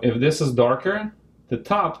 So if this is darker, the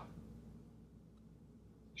top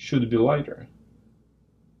should be lighter.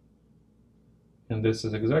 And this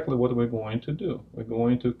is exactly what we're going to do. We're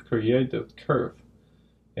going to create that curve.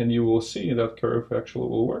 And you will see that curve actually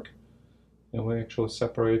will work. And we actually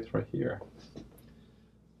separate right here.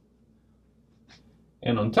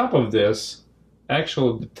 And on top of this,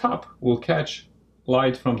 actually the top will catch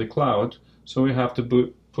light from the cloud. So we have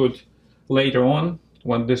to put later on,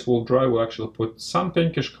 when this will dry, we'll actually put some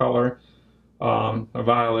pinkish color, a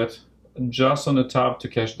violet, just on the top to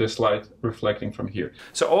catch this light reflecting from here.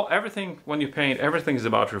 So everything, when you paint, everything is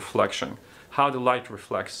about reflection. How the light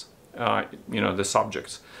reflects, the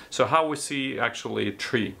subjects. So how we see actually a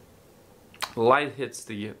tree. Light hits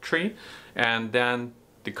the tree, and then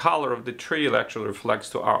the color of the tree actually reflects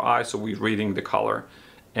to our eyes, so we're reading the color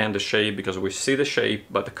and the shape because we see the shape,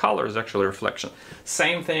 but the color is actually a reflection.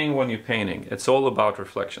 Same thing when you're painting. It's all about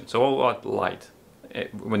reflection. It's all about light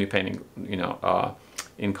when you're painting,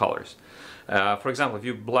 in colors. For example,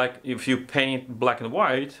 if you paint black and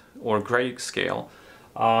white or grayscale,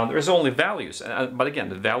 there's only values, but again,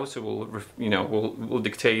 the values will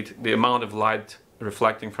dictate the amount of light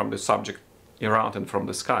reflecting from the subject around and from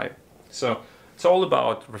the sky. So it's all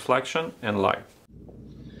about reflection and light.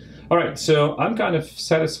 All right, so I'm kind of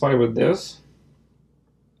satisfied with this.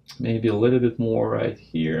 Maybe a little bit more right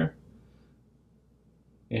here.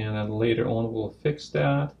 And then later on we'll fix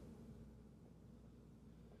that.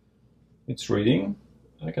 It's reading.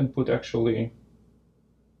 I can put actually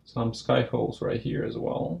some sky holes right here as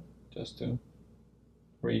well, just to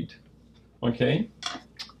read. Okay,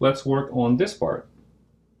 let's work on this part.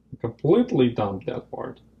 Completely dump that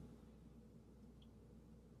part.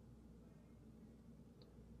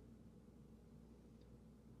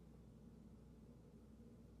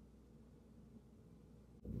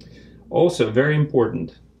 Also, very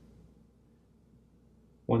important,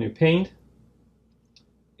 when you paint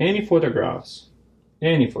any photographs,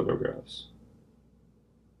 and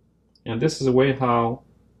this is a way how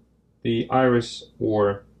the iris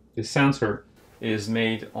or the sensor is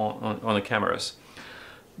made on the cameras.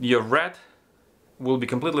 Your red will be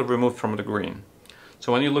completely removed from the green.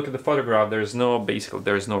 So when you look at the photograph, there's no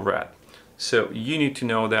red. So you need to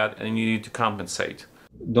know that, and you need to compensate.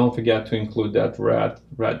 Don't forget to include that red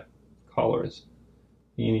colors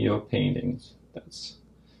in your paintings. That's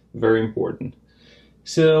very important.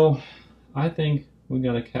 So I think we're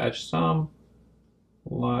gonna catch some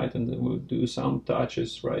light, and then we'll do some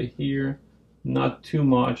touches right here, not too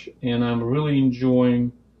much. And I'm really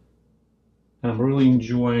enjoying the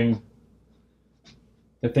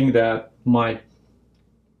thing that my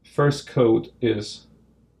first coat is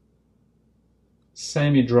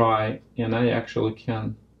semi-dry, and I actually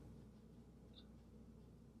can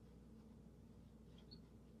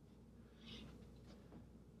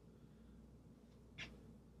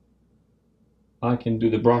do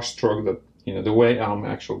the brush stroke that, the way I'm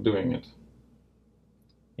actually doing it.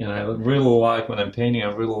 And I really like, when I'm painting,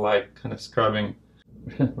 I really like kind of scrubbing.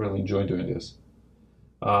 Really enjoy doing this.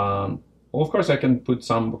 Well, of course, I can put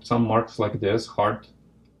some marks like this, hard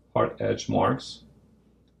edge marks.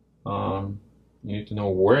 You need to know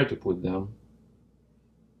where to put them.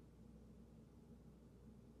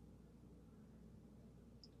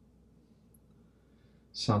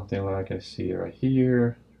 Something like I see right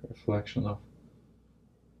here, reflection of.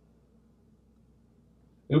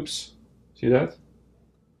 Oops, see that?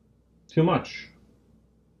 Too much.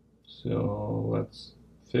 So let's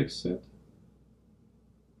fix it.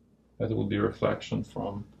 That will be reflection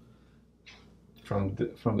from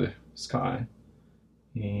the sky,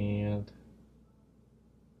 and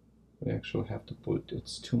we actually have to put,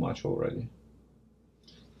 it's too much already.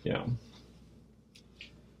 Yeah.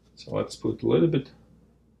 So let's put a little bit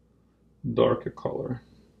darker color.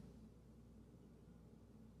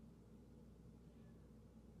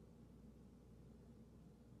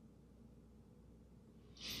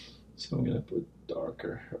 So I'm gonna put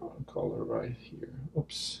darker color right here.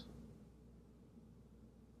 Oops.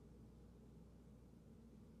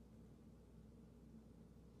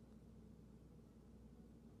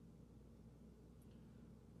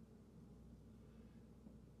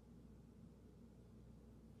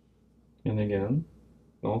 And again,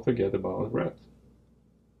 don't forget about red.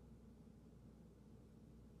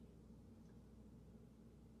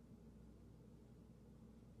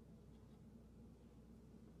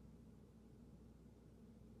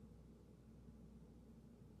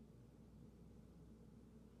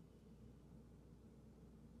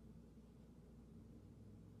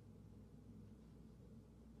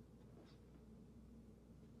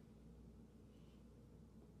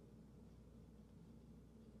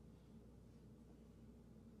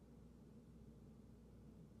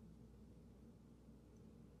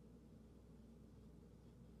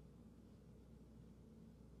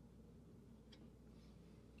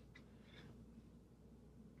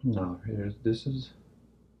 Now this is,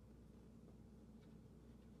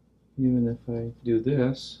 even if I do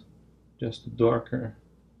this, just darker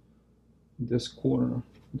this corner,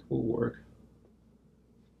 it will work.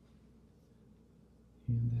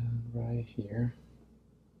 And then right here.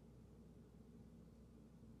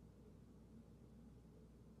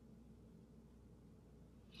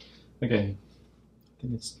 Okay, I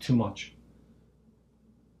think it's too much.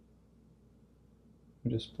 I'm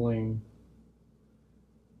just playing.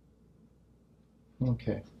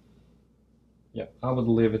 Okay. Yeah, I would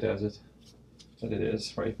leave it as it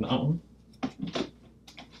is right now.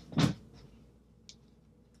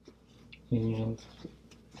 And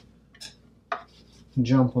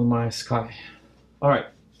jump on my sky. All right,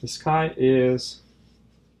 the sky is,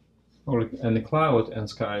 and the cloud and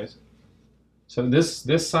skies. So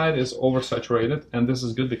this side is oversaturated, and this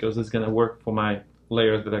is good because it's gonna work for my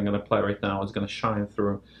layer that I'm gonna apply right now. It's gonna shine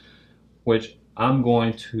through, which I'm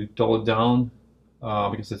going to dull it down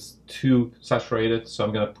because it's too saturated. So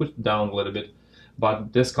I'm gonna put it down a little bit,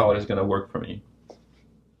 but this color is gonna work for me.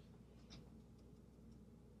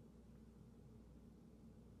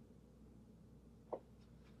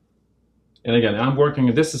 And again, I'm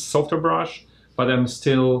working, this is softer brush, but I'm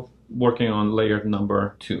still working on layer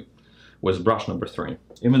number 2 with brush number 3,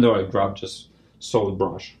 even though I grabbed just solid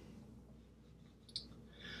brush.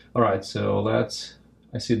 All right, so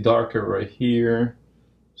I see darker right here.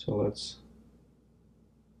 So let's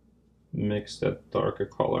mix that darker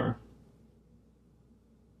color.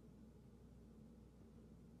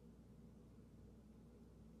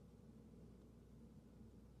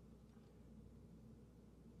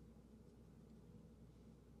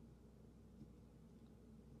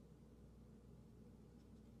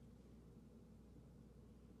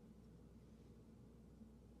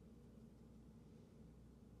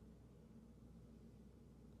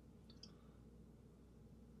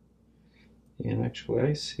 And actually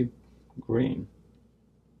I see green,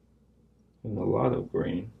 and a lot of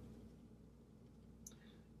green.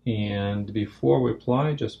 And before we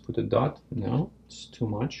apply, just put a dot. No, it's too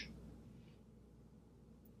much.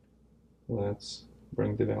 Let's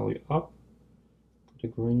bring the value up, put a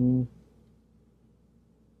green.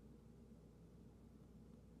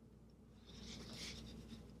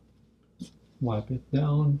 Wipe it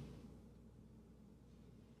down.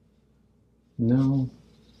 No.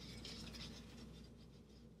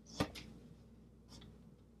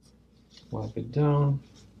 Wipe it down.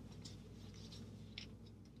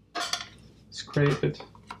 Scrape it.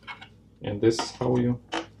 And this is how you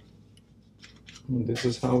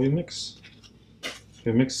mix. If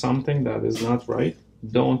you mix something that is not right,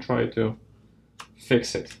 don't try to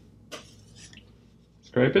fix it.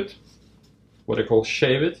 Scrape it. What I call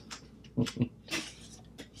shave it.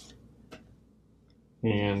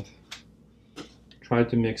 And try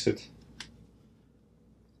to mix it.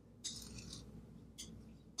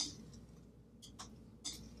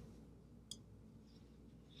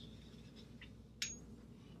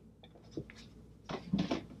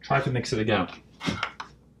 Try to mix it again.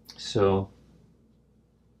 So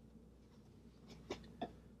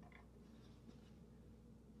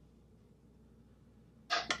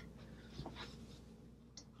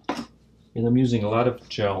and I'm using a lot of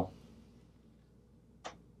gel.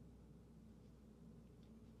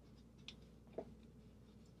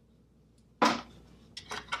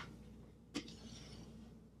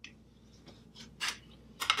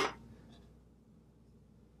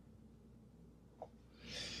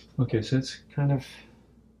 Okay, so it's kind of,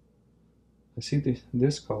 I see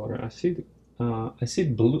this color. I see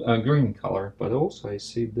blue, green color, but also I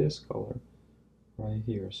see this color right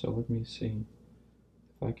here. So let me see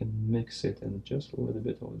if I can mix it and just a little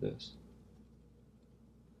bit of this.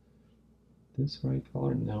 This right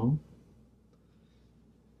color? No.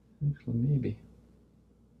 Actually, maybe.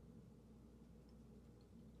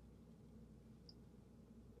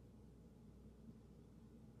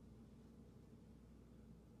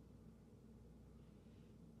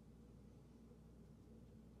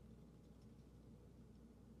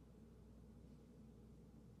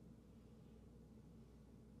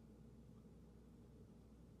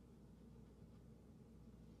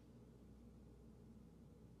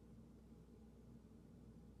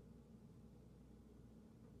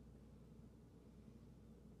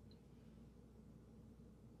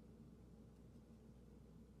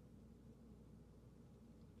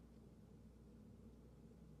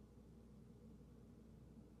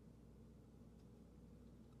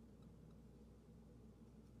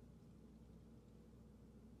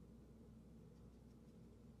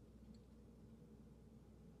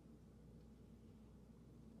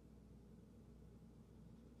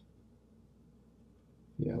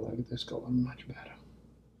 Yeah, I like this color much better.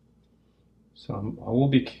 So I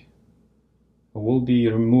will be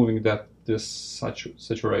removing this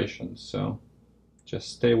saturation. So just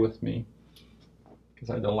stay with me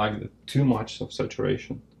because I don't like too much of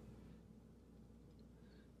saturation.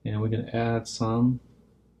 And we're gonna add some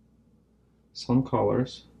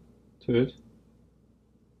colors to it.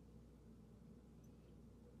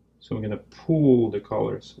 So we're gonna pull the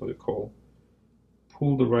colors, what we call,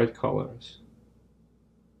 pull the right colors.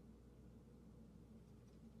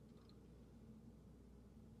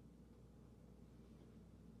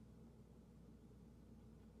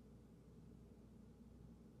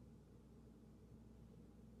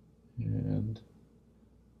 And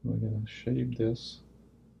we're gonna shape this.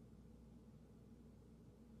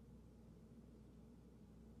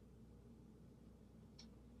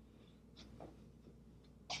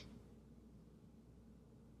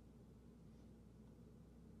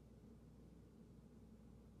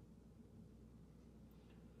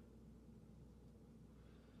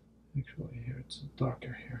 Actually, here it's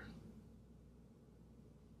darker here.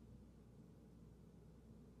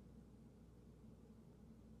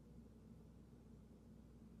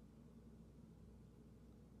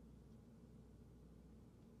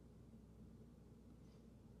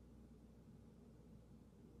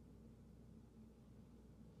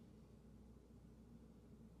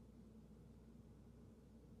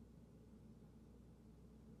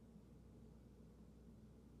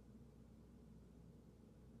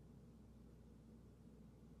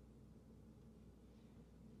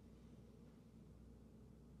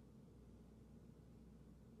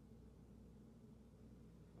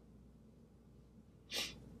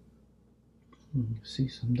 See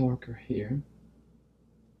some darker here.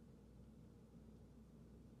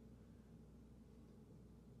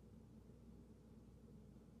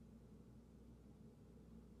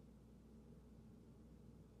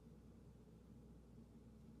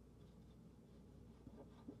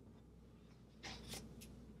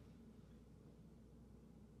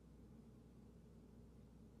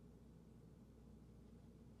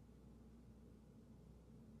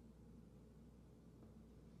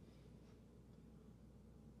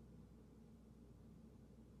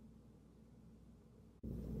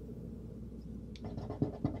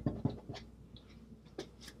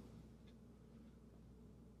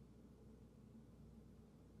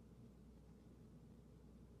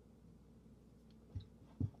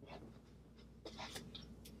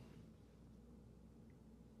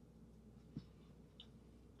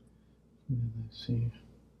 Let's see.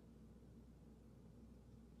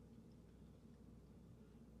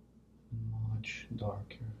 Much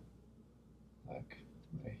darker, like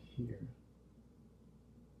right here.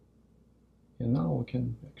 And now we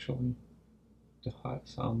can actually hide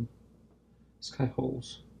some sky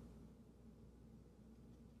holes.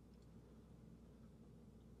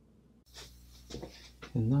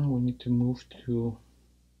 And now we need to move to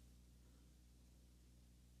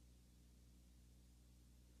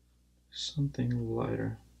something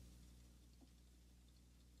lighter.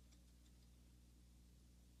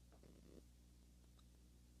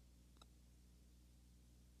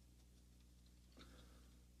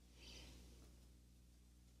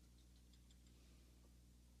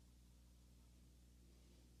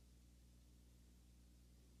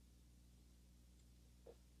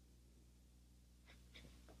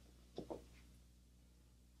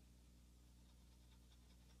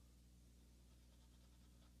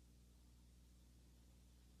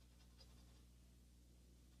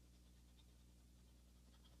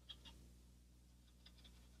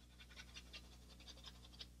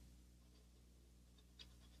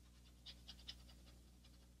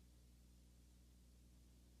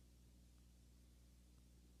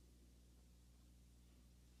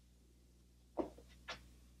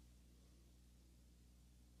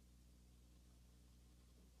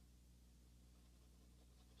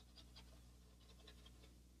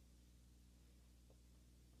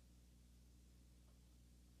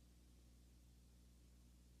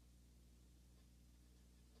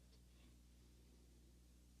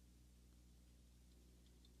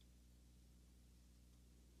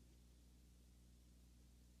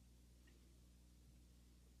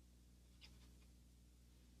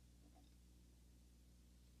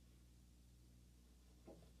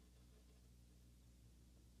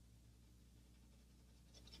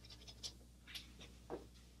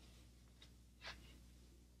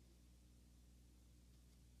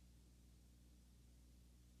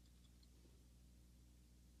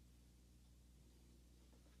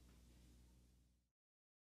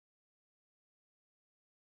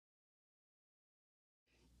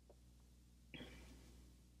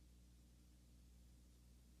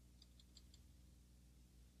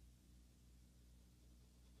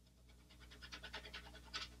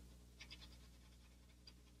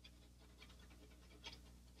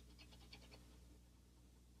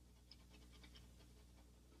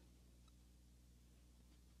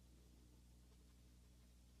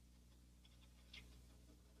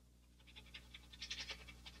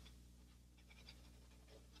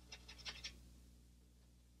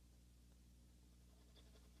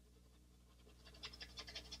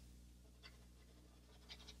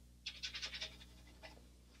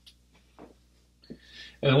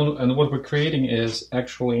 And what we're creating is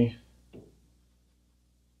actually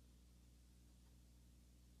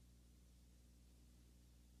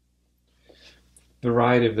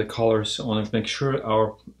variety of the colors. I want to make sure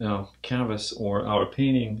our canvas or our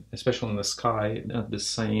painting, especially in the sky, not the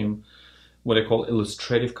same, what I call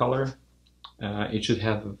illustrative color. It should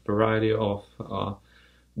have a variety of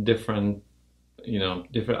different,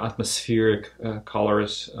 different atmospheric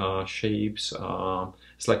colors, shapes.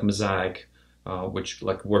 It's like mosaic, which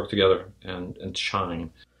like work together and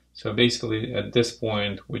shine. So basically, at this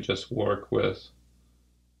point, we just work with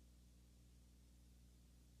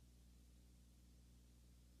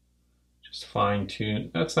just fine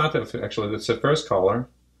tune. That's not actually, that's the first color.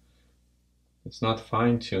 It's not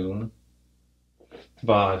fine tune,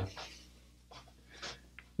 but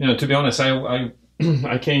to be honest, I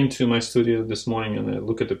I came to my studio this morning and I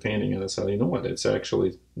look at the painting and I said, you know what, it's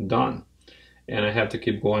actually done, and I had to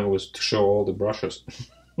keep going with to show all the brushes.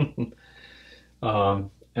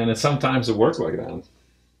 And sometimes it works like that.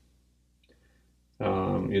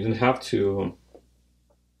 You didn't have to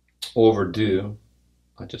overdo.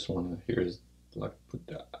 I just want to here's like put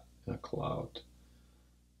that in a cloud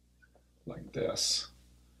like this.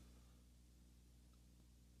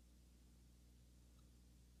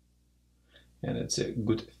 And it's a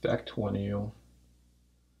good effect when you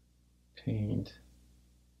paint.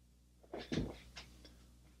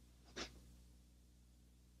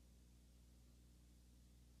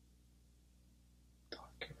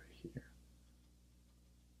 Darker here.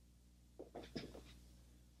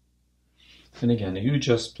 And again, you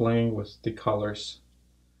just playing with the colors.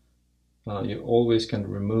 You always can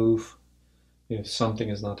remove if something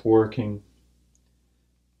is not working.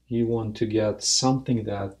 You want to get something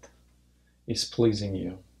that is pleasing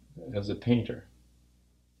you as a painter,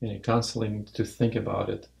 and you constantly need to think about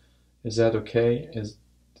it. Is that okay? Is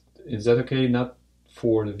that okay not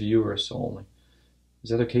for the viewers only? Is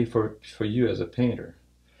that okay for you as a painter?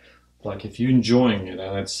 Like if you're enjoying it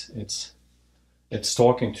and it's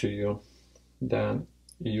talking to you, then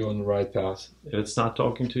you're on the right path. If it's not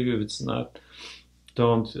talking to you, if it's not,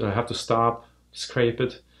 don't have to stop, scrape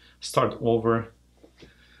it, start over.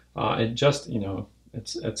 It just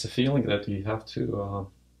it's a feeling that you have to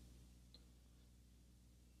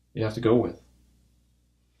go with,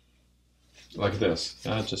 like this.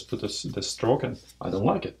 I just put this stroke and I don't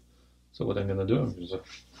like it, so what I'm gonna do is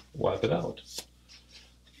wipe it out.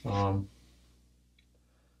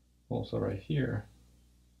 Also right here,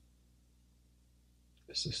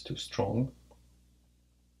 this is too strong.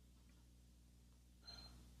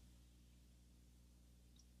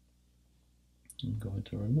 I'm going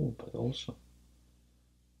to remove, but also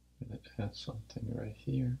I'm going to add something right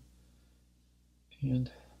here,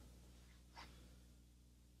 and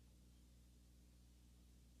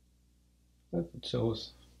that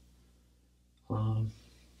shows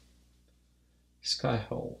sky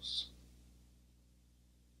holes,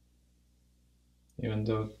 even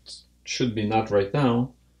though it should be not right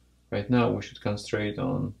now. Right now we should concentrate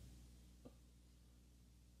on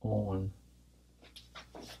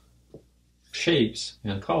shapes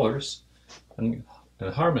and colors and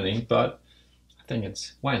harmony, but I think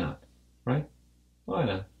it's, why not, right? Why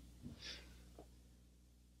not?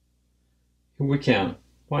 We can,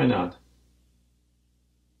 why not?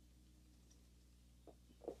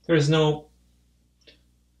 There's no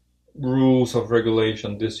rules of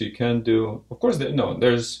regulation. This you can do. Of course,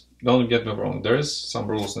 there's, don't get me wrong, there's some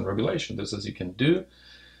rules and regulation. This is you can do,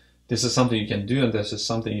 this is something you can do, and this is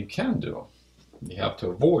something you can do. You have to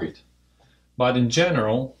avoid. But in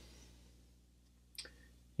general,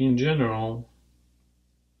 the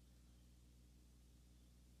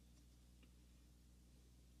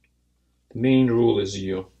main rule is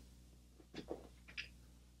you.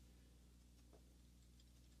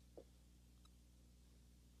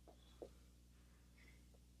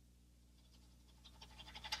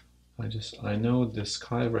 I know the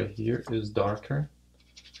sky right here is darker,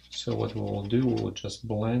 so what we will do, we will just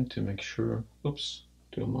blend to make sure, oops,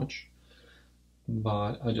 too much,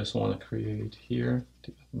 but I just want to create here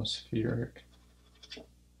the atmospheric.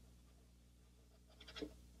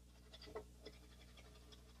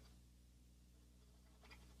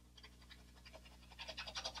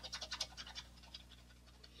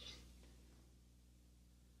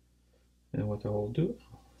 And what I will do,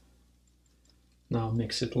 now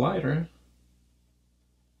mix it lighter,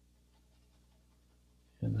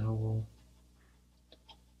 and I will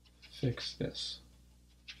fix this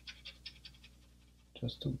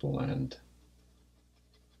just to blend.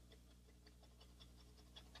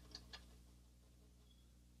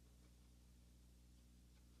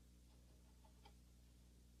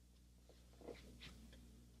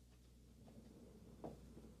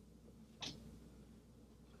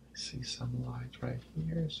 see some light right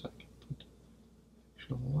here, so I can put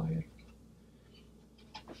actual light.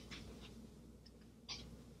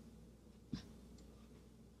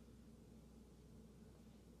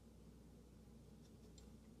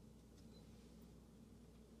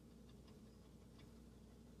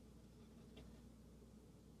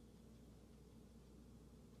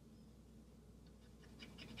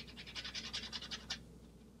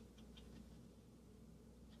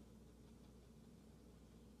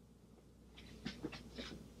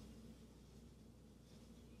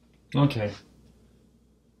 Okay.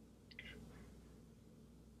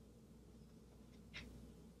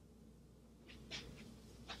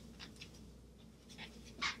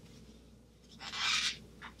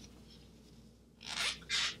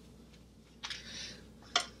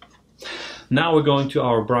 Now we're going to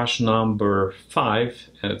our brush number 5,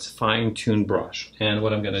 and it's fine-tune brush. And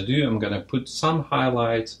what I'm gonna do, I'm gonna put some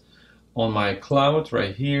highlights on my cloud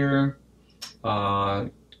right here.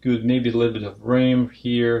 Good, maybe a little bit of rim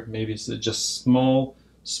here. Maybe it's just small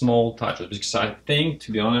touches. Because I think,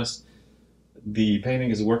 to be honest, the painting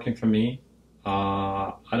is working for me.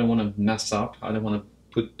 I don't want to mess up. I don't want to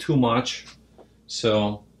put too much.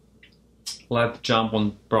 So let's jump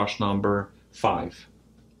on brush number 5.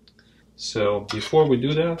 So before we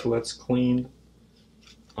do that, let's clean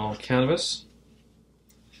our canvas.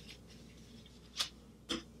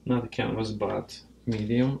 Not the canvas, but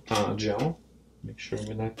medium gel. Make sure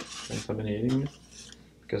we're not contaminating it,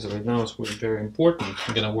 because right now it's very important.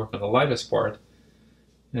 We're gonna work on the lightest part,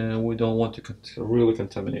 and we don't want to really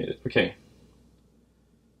contaminate it. Okay.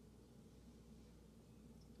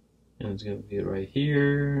 And it's gonna be right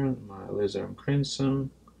here. My alizarin crimson.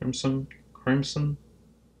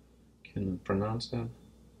 Can pronounce that.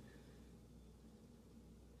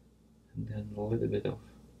 And then a little bit of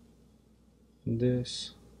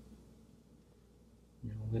this.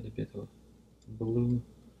 A little bit of blue.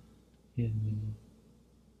 And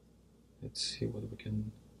let's see what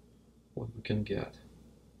we can get.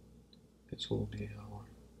 This will be our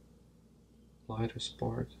lightest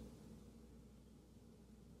part.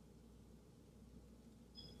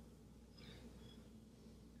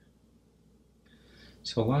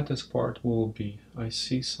 So lightest part will be, I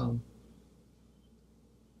see some,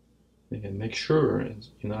 again, make sure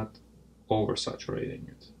you're not oversaturating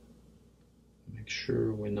it. Make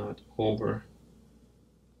sure we're not over,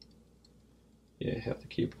 yeah, you have to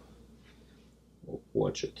keep,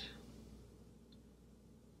 watch it.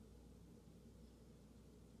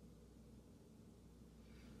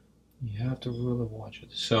 You have to really watch it.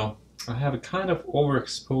 So I have it kind of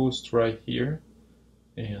overexposed right here,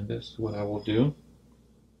 and this is what I will do.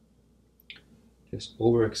 Just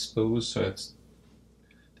overexpose, so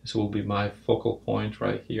this will be my focal point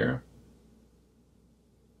right here.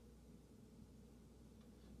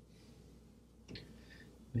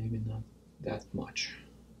 Maybe not that much.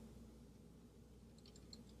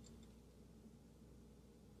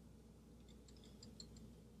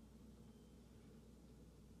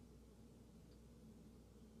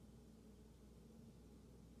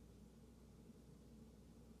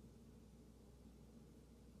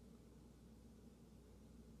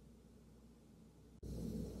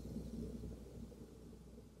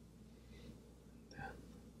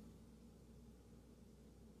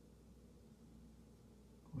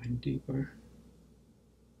 Going deeper.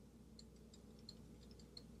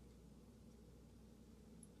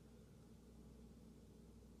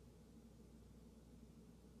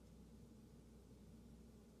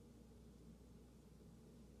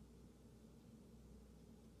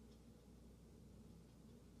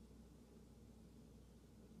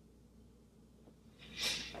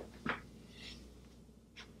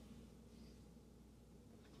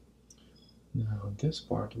 Now this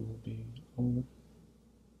part will be all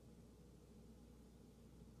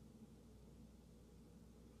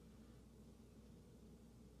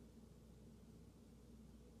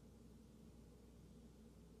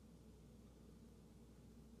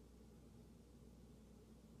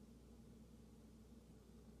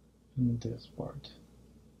in this part,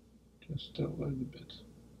 just a little bit.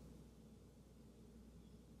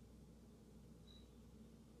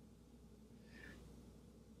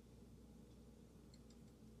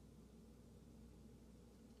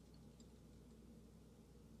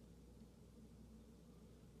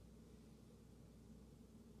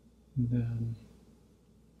 Then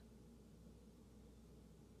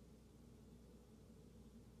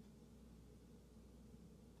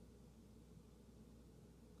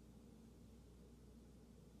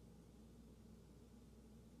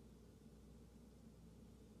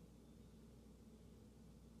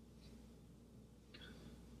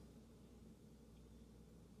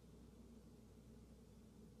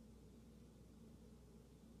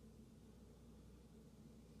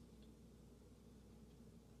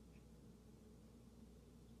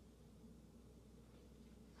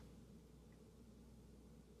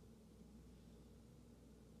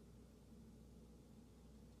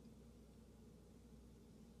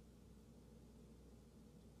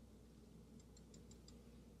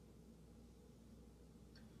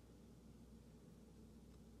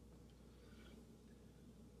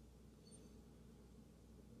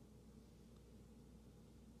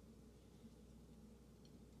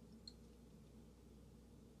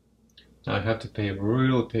Now you have to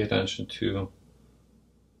really pay attention to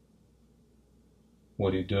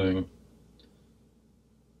what you're doing.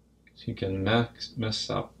 So you can mess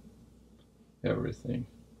up everything.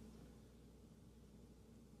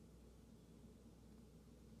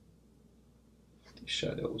 The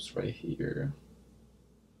shadows right here.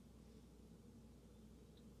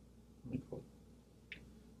 Let me go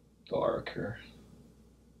darker.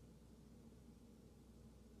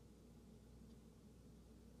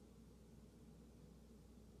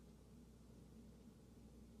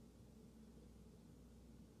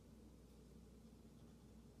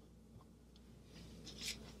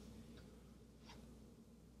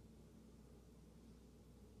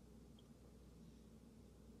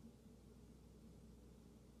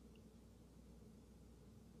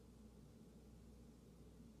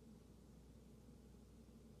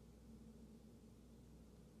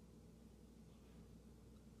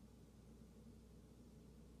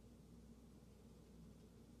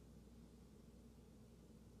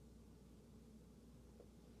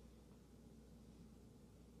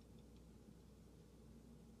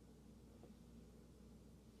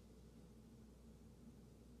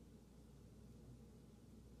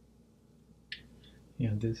 Yeah,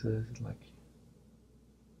 this is like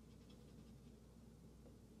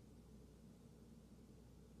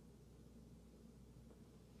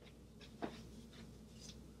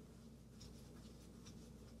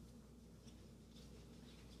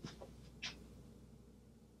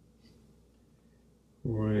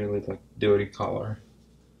really like dirty color.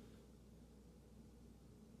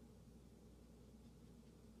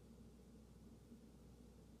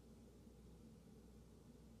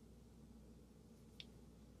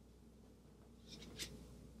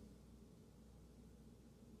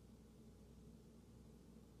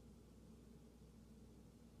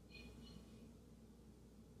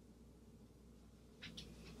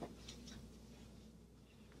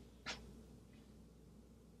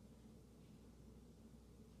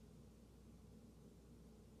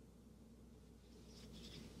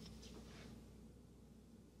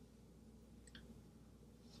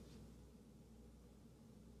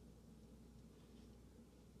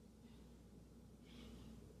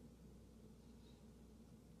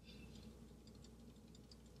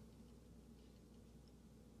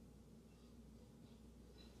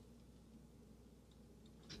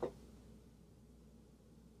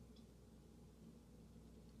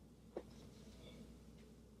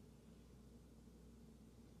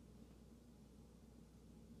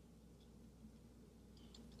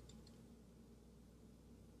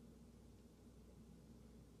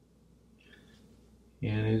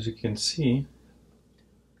 And as you can see,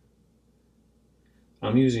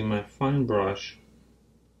 I'm using my fine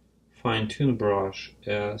tune brush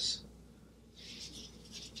as,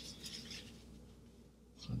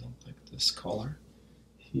 I don't like this color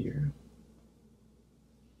here.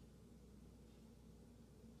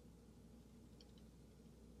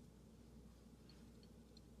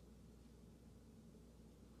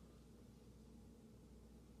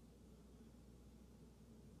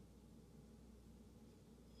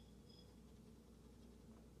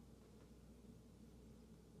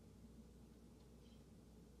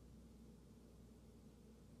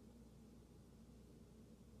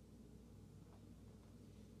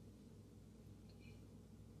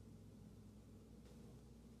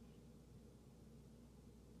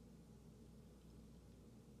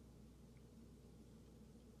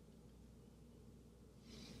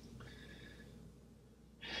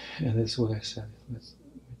 And that's what I said. Let me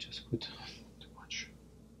just put too much.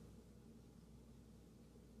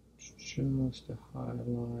 Just the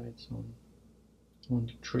highlights on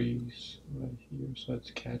the trees right here, so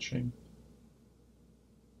it's catching.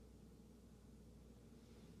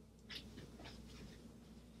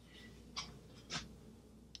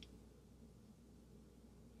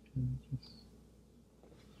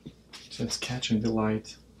 So it's catching the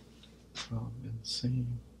light and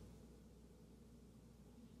seeing.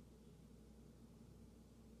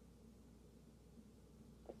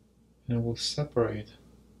 And it will separate.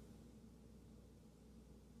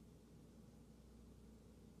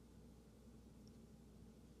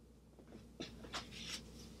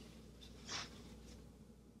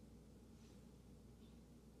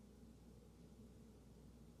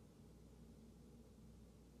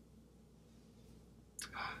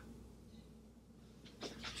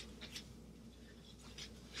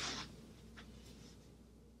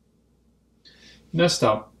 Messed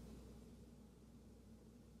up.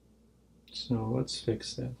 So let's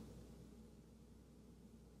fix that.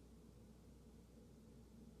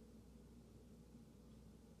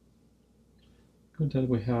 Good that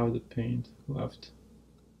we have the paint left.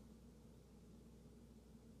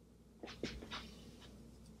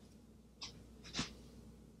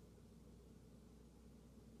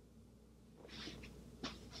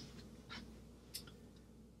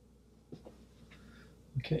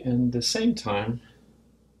 Okay, and at the same time,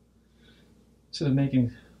 instead of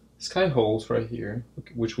making sky holes right here,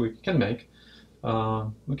 which we can make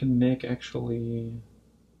actually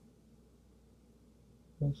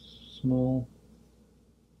a small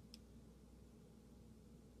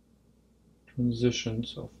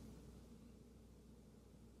transitions of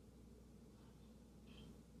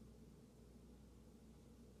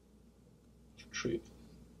tree,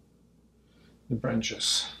 the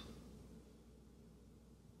branches.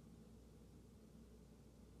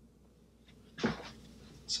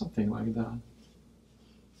 Something like that.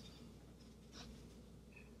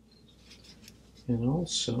 And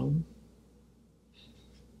also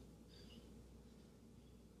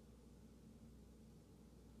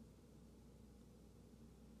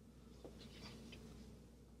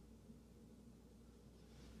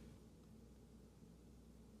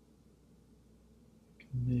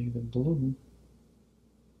make the blue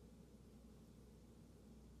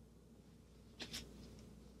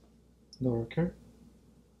darker.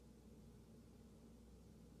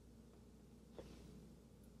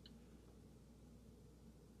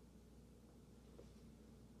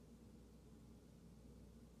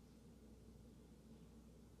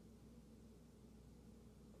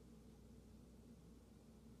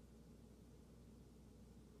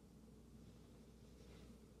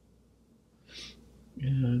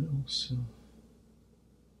 And also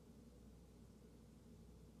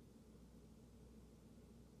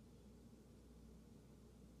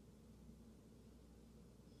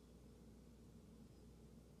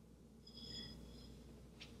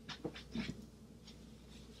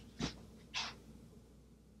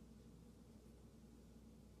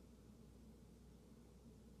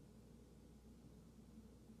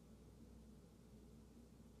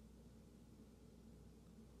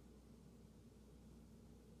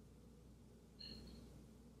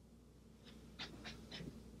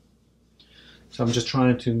so I'm just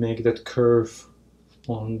trying to make that curve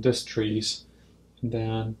on these trees, and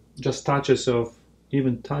then just touches of,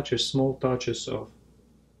 even touches, small touches of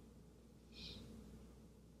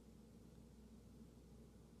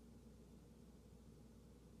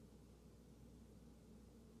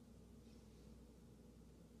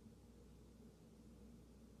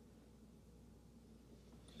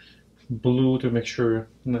blue to make sure.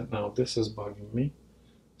 Now this is bugging me,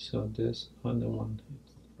 so this other one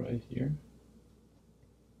right here,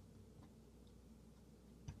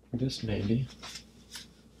 this maybe.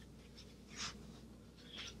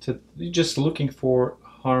 So you're just looking for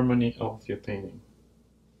harmony of your painting,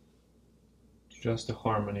 just the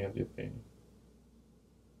harmony of your painting.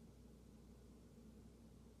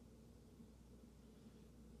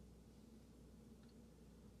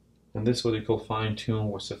 And this is what you call fine-tune,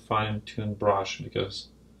 with a fine-tuned brush, because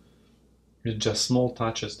it's just small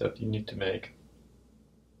touches that you need to make.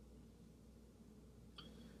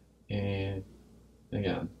 And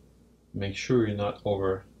again, make sure you're not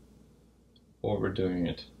overdoing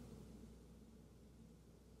it.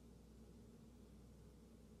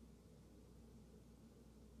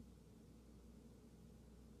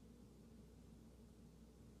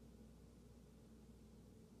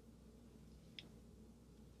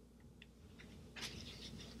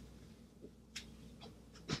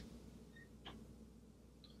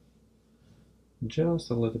 Just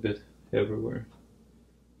a little bit everywhere.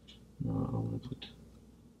 Now I'm gonna put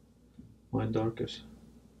my darkest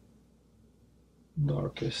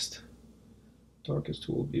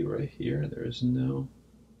will be right here. There is no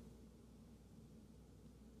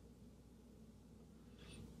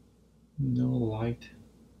light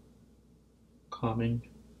coming.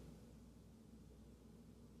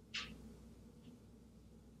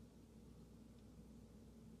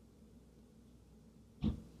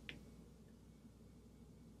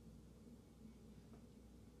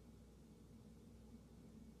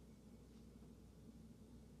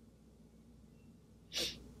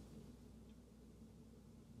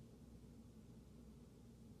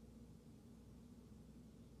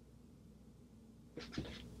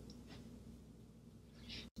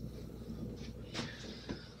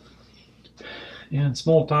 And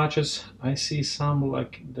small touches, I see some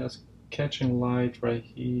like that's catching light right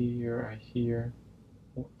here,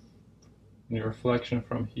 and the reflection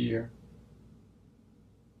from here.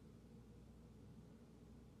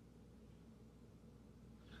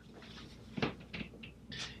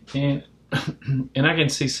 And and I can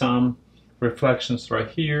see some reflections right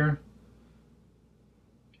here,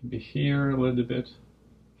 maybe here a little bit,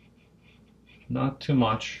 not too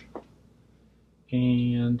much.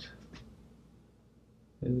 and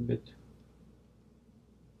a little bit.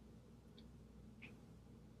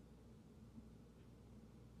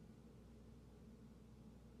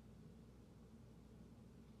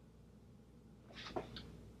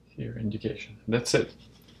 Here, indication. That's it.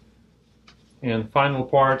 And final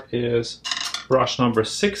part is brush number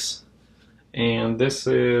 6, and this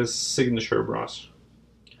is signature brush.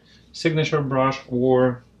 Signature brush,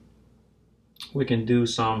 or we can do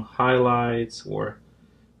some highlights or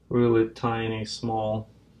really tiny small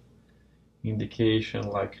indication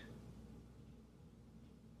like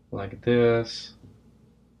this,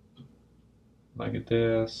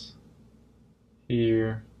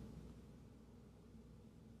 here.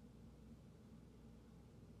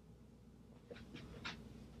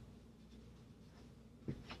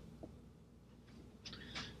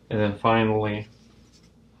 And then finally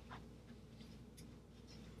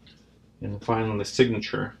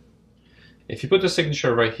signature. If you put the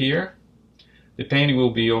signature right here, the painting will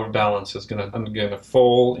be overbalanced. It's gonna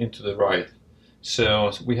fall into the right.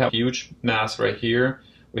 So we have a huge mass right here.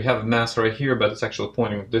 We have a mass right here, but it's actually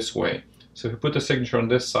pointing this way. So if you put the signature on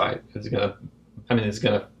this side, it's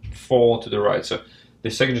gonna fall to the right. So the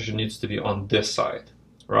signature needs to be on this side,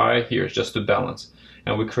 right here, just to balance.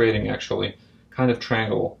 And we're creating actually kind of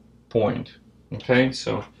triangle point. Okay,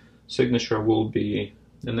 so signature will be,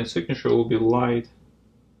 and the signature will be light,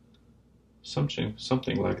 something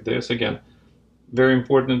like this. Again, very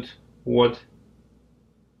important what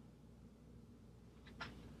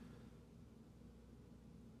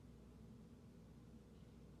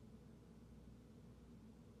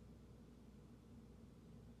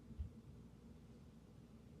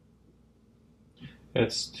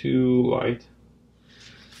it's too light,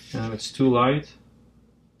 and it's too light,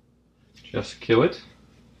 just kill it.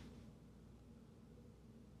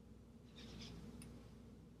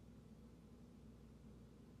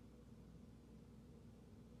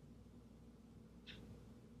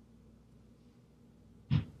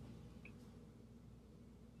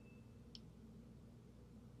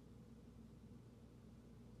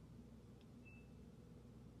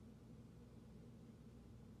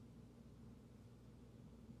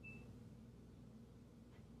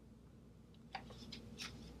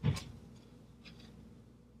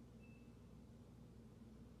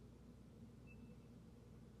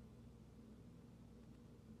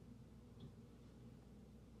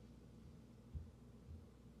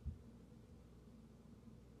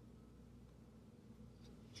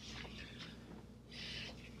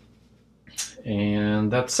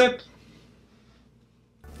 And that's it.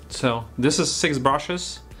 So this is 6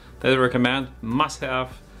 brushes that I recommend, must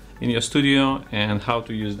have in your studio, and how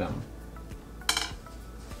to use them.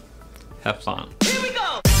 Have fun.